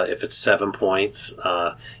next if it's 7 points,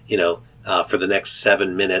 for the next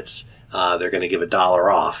 7 minutes, they're going to give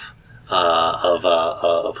 $1 off of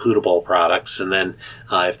Hootable products, and then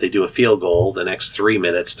if they do a field goal, the next 3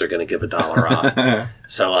 minutes they're going to give $1 off.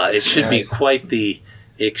 So it should be quite the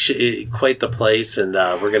place, and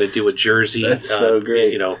we're going to do a jersey. That's so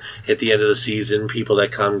great. At the end of the season, people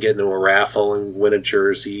that come get into a raffle and win a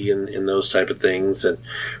jersey and those type of things. And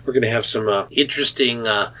we're going to have some interesting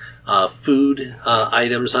food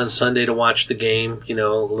items on Sunday to watch the game. A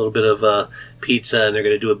little bit of pizza, and they're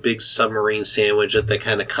going to do a big submarine sandwich that they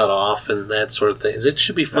kind of cut off and that sort of thing. It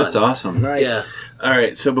should be fun. That's awesome. Nice. Yeah. All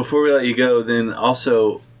right. So before we let you go, then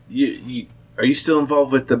also are you still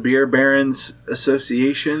involved with the Beer Barons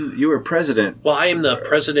Association? You were president. Well, I am the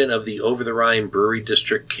president of the Over the Rhine Brewery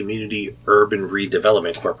District Community Urban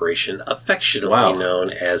Redevelopment Corporation, affectionately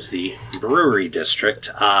known as the Brewery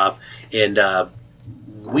District. And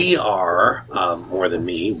we are, more than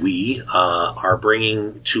me, we are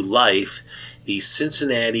bringing to life the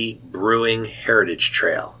Cincinnati Brewing Heritage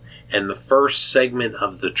Trail. And the first segment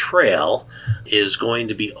of the trail is going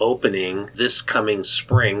to be opening this coming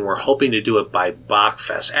spring. We're hoping to do it by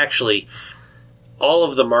Bachfest. Actually, all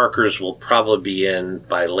of the markers will probably be in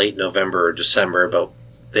by late November or December, but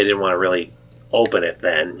they didn't want to really open it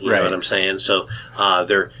then. You know what I'm saying? So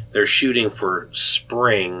they're shooting for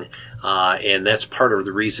spring, and that's part of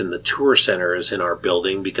the reason the tour center is in our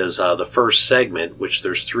building, because the first segment, which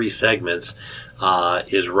there's 3 segments,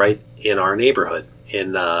 is right in our neighborhood.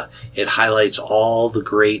 And it highlights all the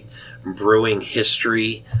great brewing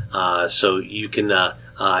history. So you can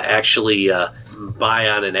actually buy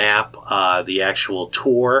on an app the actual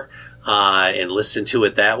tour and listen to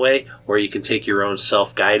it that way, or you can take your own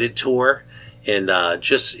self-guided tour. And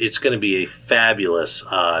it's going to be a fabulous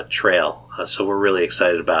trail. So we're really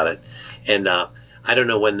excited about it. And I don't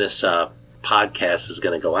know when this podcast is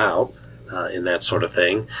going to go out and that sort of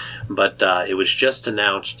thing, but it was just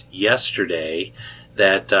announced yesterday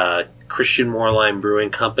that Christian Moerlein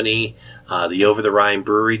Brewing Company, the Over the Rhine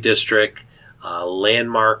Brewery District,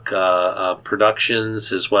 Landmark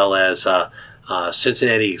Productions, as well as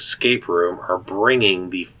Cincinnati Escape Room are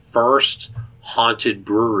bringing the first haunted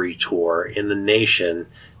brewery tour in the nation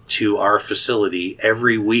to our facility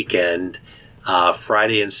every weekend,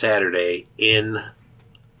 Friday and Saturday in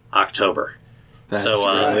October. That's so,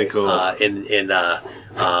 really cool.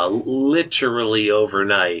 Literally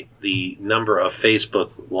overnight, the number of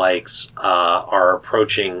Facebook likes are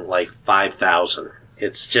approaching like 5,000.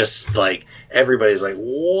 It's just like everybody's like,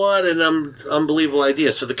 what an unbelievable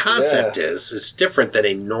idea. So the concept is it's different than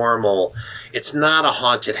a normal. It's not a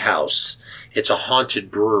haunted house. It's a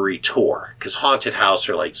haunted brewery tour, because haunted house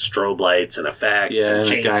are like strobe lights and effects and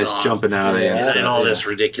the guys jumping out and all this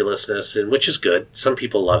ridiculousness, and which is good. Some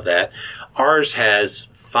people love that. Ours has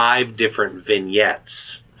 5 different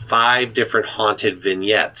vignettes, 5 different haunted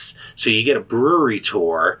vignettes. So you get a brewery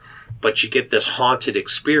tour, but you get this haunted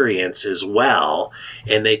experience as well,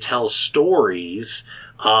 and they tell stories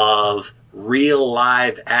of real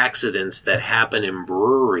live accidents that happen in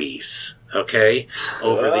breweries. Okay,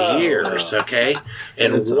 over the years, okay?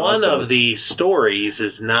 And That's one awesome. of the stories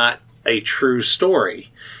is not a true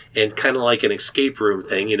story, and kind of like an escape room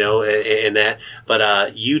thing, you know, and that,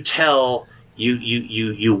 but you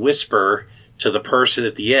whisper to the person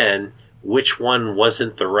at the end which one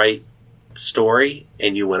wasn't the right story,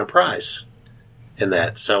 and you win a prize. In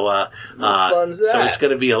that, so so it's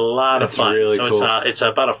going to be a lot of fun. Really so cool. It's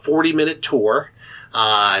about a 40-minute tour.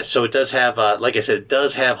 So it does have, like I said, it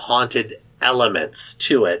does have haunted elements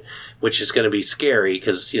to it, which is going to be scary,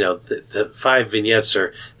 because, you know, the 5 vignettes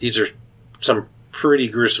these are some pretty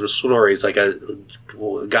gruesome stories. Like a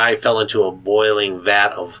guy fell into a boiling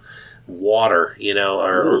vat of water, you know,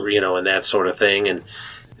 or you know, and that sort of thing. And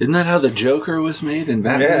isn't that how the Joker was made in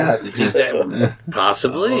Batman? Yeah, I think so.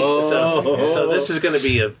 possibly. So this is going to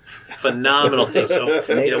be a phenomenal thing. So,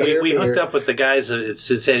 you know, we hooked up with the guys at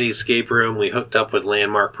Cincinnati Escape Room. We hooked up with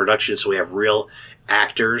Landmark Productions, so we have real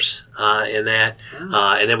actors in that.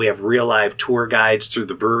 And then we have real live tour guides through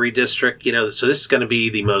the brewery district. You know, so this is going to be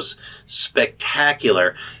the most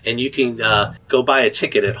spectacular. And you can go buy a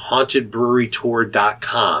ticket at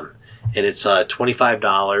hauntedbrewerytour.com. And it's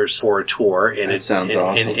 $25 for a tour. And That sounds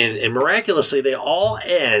awesome. And miraculously, they all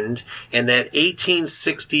end in that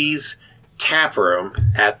 1860s tap room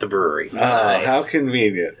at the brewery. How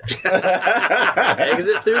convenient.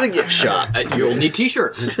 Exit through the gift shop. You'll need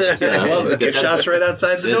T-shirts. The gift shop's right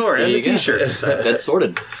outside the door, and the T-shirts. That's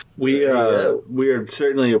sorted. We are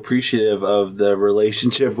certainly appreciative of the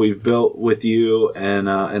relationship we've built with you, and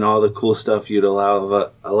all the cool stuff you'd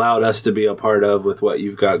allowed us to be a part of with what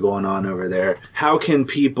you've got going on over there. How can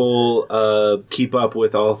people keep up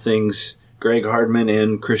with all things Greg Hardman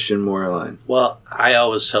and Christian Moerlein? Well, I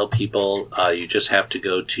always tell people you just have to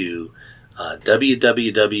go to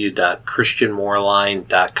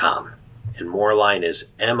www.christianmoerlein.com, and Moerlein is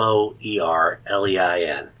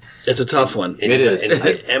Moerlein. It's a tough one. It is.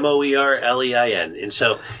 Moerlein. And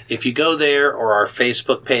so if you go there, or our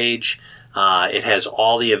Facebook page, it has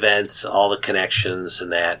all the events, all the connections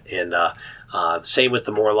and that. And same with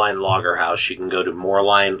the Moerlein Lager House. You can go to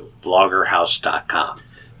moerleinlagerhouse.com.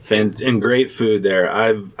 And great food there.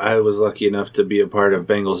 I was lucky enough to be a part of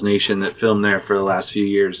Bengals Nation that filmed there for the last few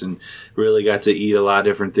years, and really got to eat a lot of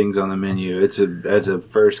different things on the menu. It's a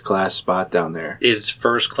first class spot down there. It's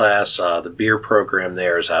first class. The beer program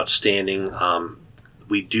there is outstanding.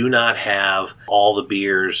 We do not have all the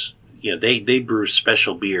beers. You know, they brew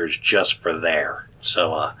special beers just for there.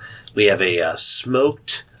 So we have a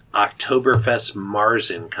smoked Oktoberfest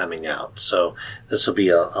Marzen coming out. So this will be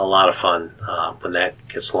a lot of fun when that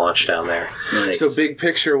gets launched down there. Nice. So big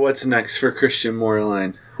picture, what's next for Christian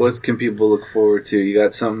Moerlein? What can people look forward to? You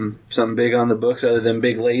got something big on the books other than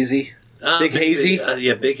Big Lazy? Big Hazy?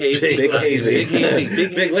 Yeah, Big Hazy. Big Hazy. Big Hazy.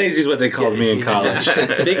 Big Lazy is what they called me in college.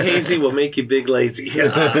 Big Hazy will make you big lazy.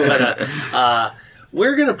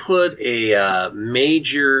 We're going to put a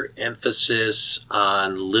major emphasis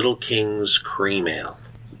on Little King's Cream Ale.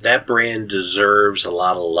 That brand deserves a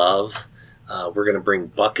lot of love. We're going to bring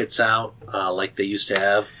buckets out like they used to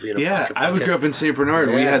have. I grew up in St. Bernard.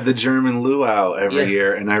 Yeah. We had the German luau every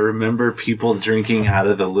year, and I remember people drinking out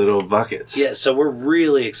of the little buckets. Yeah, so we're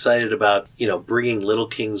really excited about bringing Little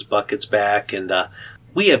King's buckets back, and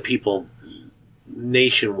we have people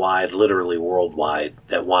nationwide, literally worldwide,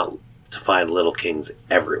 that want to find Little Kings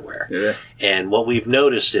everywhere. Yeah. And what we've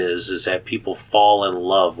noticed is that people fall in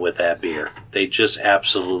love with that beer. They just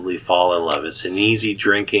absolutely fall in love. It's an easy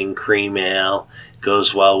drinking cream ale,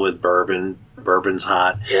 goes well with bourbon. Bourbon's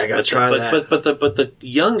hot. Yeah, I gotta try that. But the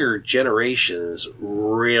younger generations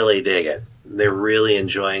really dig it. They're really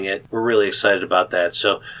enjoying it. We're really excited about that.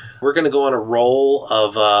 So we're going to go on a roll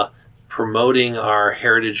of promoting our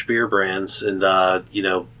heritage beer brands and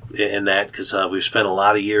in that, because we've spent a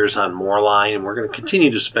lot of years on Moerlein, and we're going to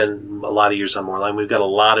continue to spend a lot of years on Moerlein. We've got a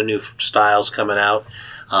lot of new styles coming out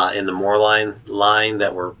in the Moerlein line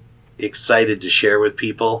that we're excited to share with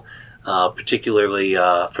people, particularly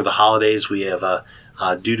for the holidays. We have,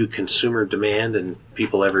 due to consumer demand and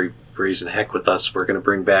people raising heck with us, we're going to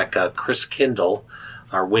bring back Chris Kindle,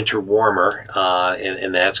 our winter warmer,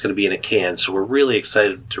 and that's going to be in a can. So we're really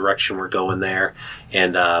excited the direction we're going there.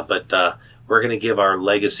 And but we're going to give our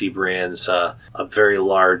legacy brands a very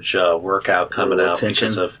large workout coming out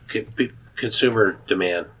because of consumer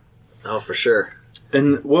demand. Oh, for sure.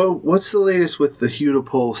 And what's the latest with the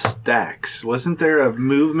Hudipole stacks? Wasn't there a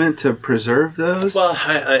movement to preserve those? Well,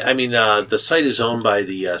 I mean, the site is owned by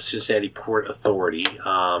the Cincinnati Port Authority.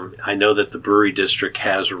 I know that the brewery district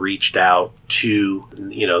has reached out to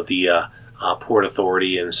the Port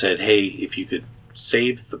Authority and said, hey, if you could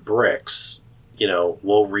save the bricks,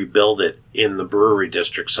 we'll rebuild it in the brewery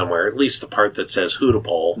district somewhere, at least the part that says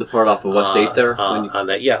Hudipole. The part off of West 8 there? On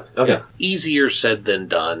that, yeah. Okay. Yeah. Easier said than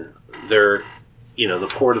done. The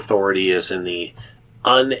Port Authority is in the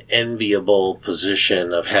unenviable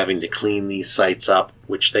position of having to clean these sites up,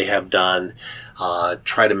 which they have done,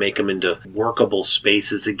 try to make them into workable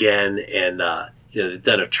spaces again, and they've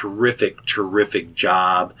done a terrific, terrific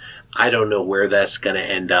job. I don't know where that's going to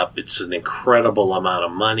end up. It's an incredible amount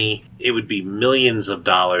of money. It would be millions of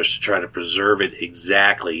dollars to try to preserve it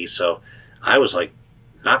exactly. So I was like,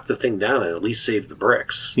 knock the thing down and at least save the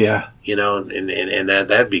bricks. Yeah. And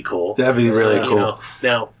that'd be cool. That'd be really cool.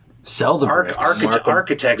 Now, sell the bricks.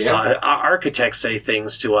 Architects say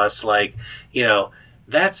things to us like,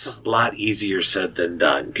 that's a lot easier said than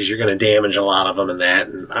done because you're going to damage a lot of them and that.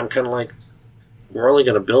 And I'm kind of like, we're only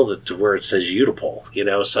going to build it to where it says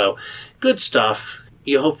Hudipole, so good stuff.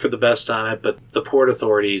 You hope for the best on it, but the Port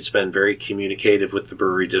Authority has been very communicative with the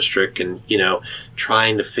brewery district and,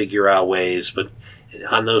 trying to figure out ways, but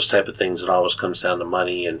on those type of things, it always comes down to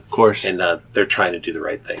money and, of course, and they're trying to do the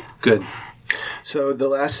right thing. Good. So the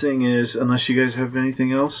last thing is, unless you guys have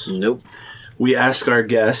anything else? Nope. We ask our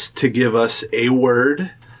guests to give us a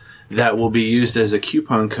word that will be used as a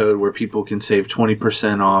coupon code where people can save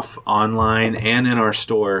 20% off online and in our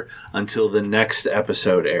store until the next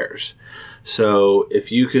episode airs. So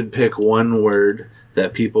if you could pick one word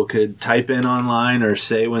that people could type in online or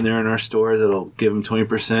say when they're in our store that'll give them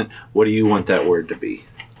 20%, what do you want that word to be?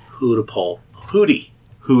 Hudipole. Hootie.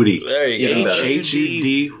 Hootie. There you go.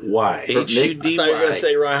 H-U-D-Y. I thought you were going to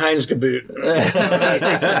say Ryan Heinz Kaboot.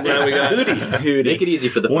 Now we got Hootie. Make it easy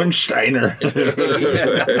for the one Steiner.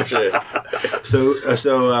 So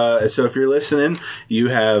if you're listening, you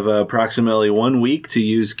have approximately 1 week to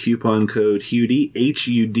use coupon code HUDY,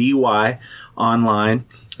 H-U-D-Y, online.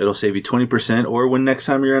 It'll save you 20%. Or when next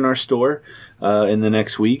time you're in our store, in the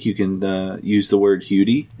next week, you can use the word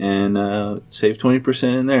HUDY and save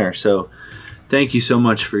 20% in there. So thank you so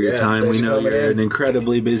much for your time. We know you're an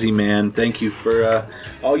incredibly busy man. Thank you for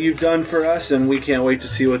all you've done for us, and we can't wait to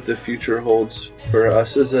see what the future holds for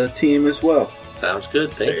us as a team as well. Sounds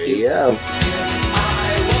good. Thank you. Yeah.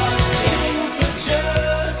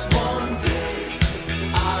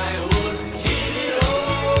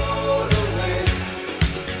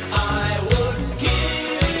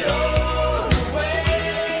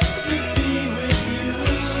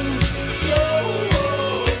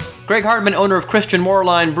 Greg Hardman, owner of Christian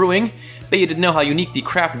Moerlein Brewing. Bet you didn't know how unique the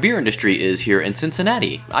craft beer industry is here in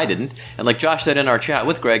Cincinnati. I didn't. And like Josh said in our chat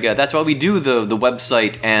with Greg, that's why we do the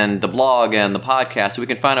website and the blog and the podcast, so we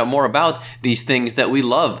can find out more about these things that we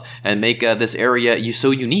love and make this area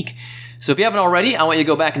so unique. So if you haven't already, I want you to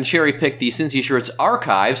go back and cherry pick the Cincy Shirts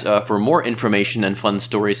archives for more information and fun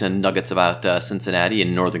stories and nuggets about Cincinnati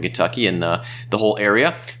and Northern Kentucky and the whole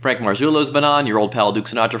area. Frank Marzullo's been on, your old pal Duke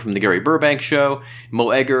Sinatra from the Gary Burbank Show,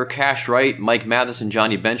 Mo Egger, Cash Wright, Mike Mathis, and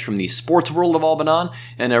Johnny Bench from the Sports World have all been on,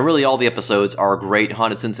 and really all the episodes are great.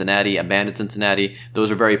 Haunted Cincinnati, Abandoned Cincinnati,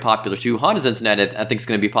 those are very popular too. Haunted Cincinnati I think is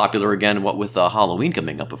going to be popular again, what with Halloween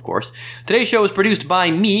coming up, of course. Today's show is produced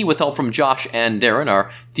by me with help from Josh and Darren.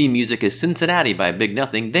 Our theme music is Cincinnati by Big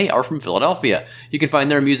Nothing. They are from Philadelphia. You can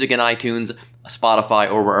find their music in iTunes,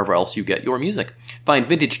 Spotify, or wherever else you get your music. Find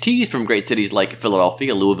vintage tees from great cities like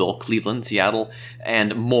Philadelphia, Louisville, Cleveland, Seattle,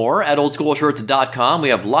 and more at oldschoolshirts.com. We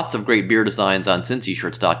have lots of great beer designs on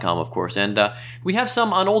cincyshirts.com, of course, and we have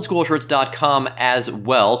some on oldschoolshirts.com as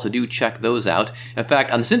well, so do check those out. In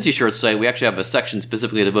fact, on the Cincy Shirts site, we actually have a section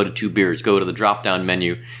specifically devoted to beers. Go to the drop-down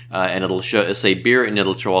menu, and it'll say beer, and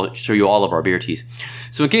it'll show you all of our beer tees.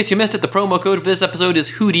 So in case you missed it, the promo code for this episode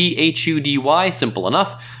is HUDY, H-U-D-Y, simple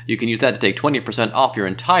enough. You can use that to take 20% off your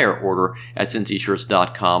entire order at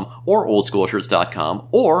cincyshirts.com or oldschoolshirts.com,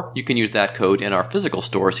 or you can use that code in our physical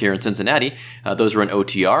stores here in Cincinnati. Those are in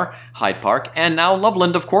OTR, Hyde Park, and now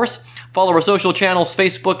Loveland, of course. Follow our social channels,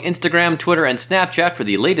 Facebook, Instagram, Twitter, and Snapchat for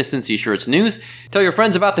the latest Cincy Shirts news. Tell your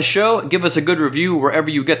friends about the show. Give us a good review wherever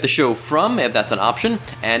you get the show from, if that's an option.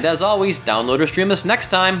 And as always, download or stream us next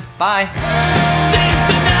time. Bye.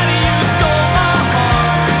 Cincinnati, you stole my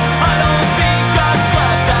heart. I don't think I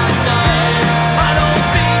slept that night. I don't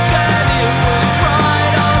think that it was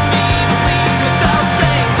right of me to leave without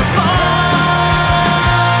saying goodbye.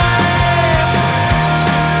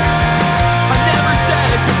 I never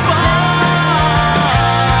said goodbye.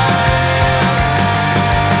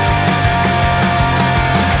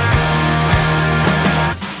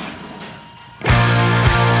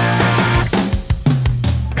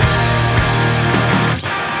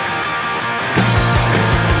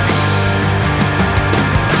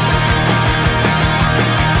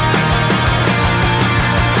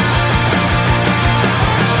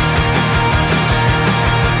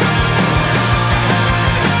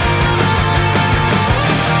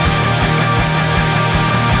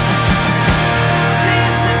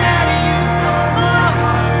 Cincinnati, you stole my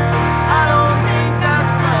heart. I don't think I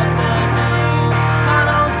slept that night. I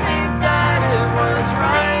don't think that it was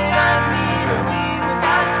right of me to leave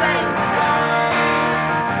without saying goodbye.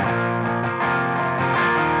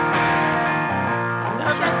 I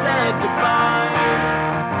never said goodbye.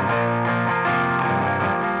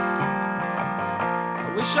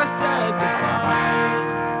 I wish I said goodbye.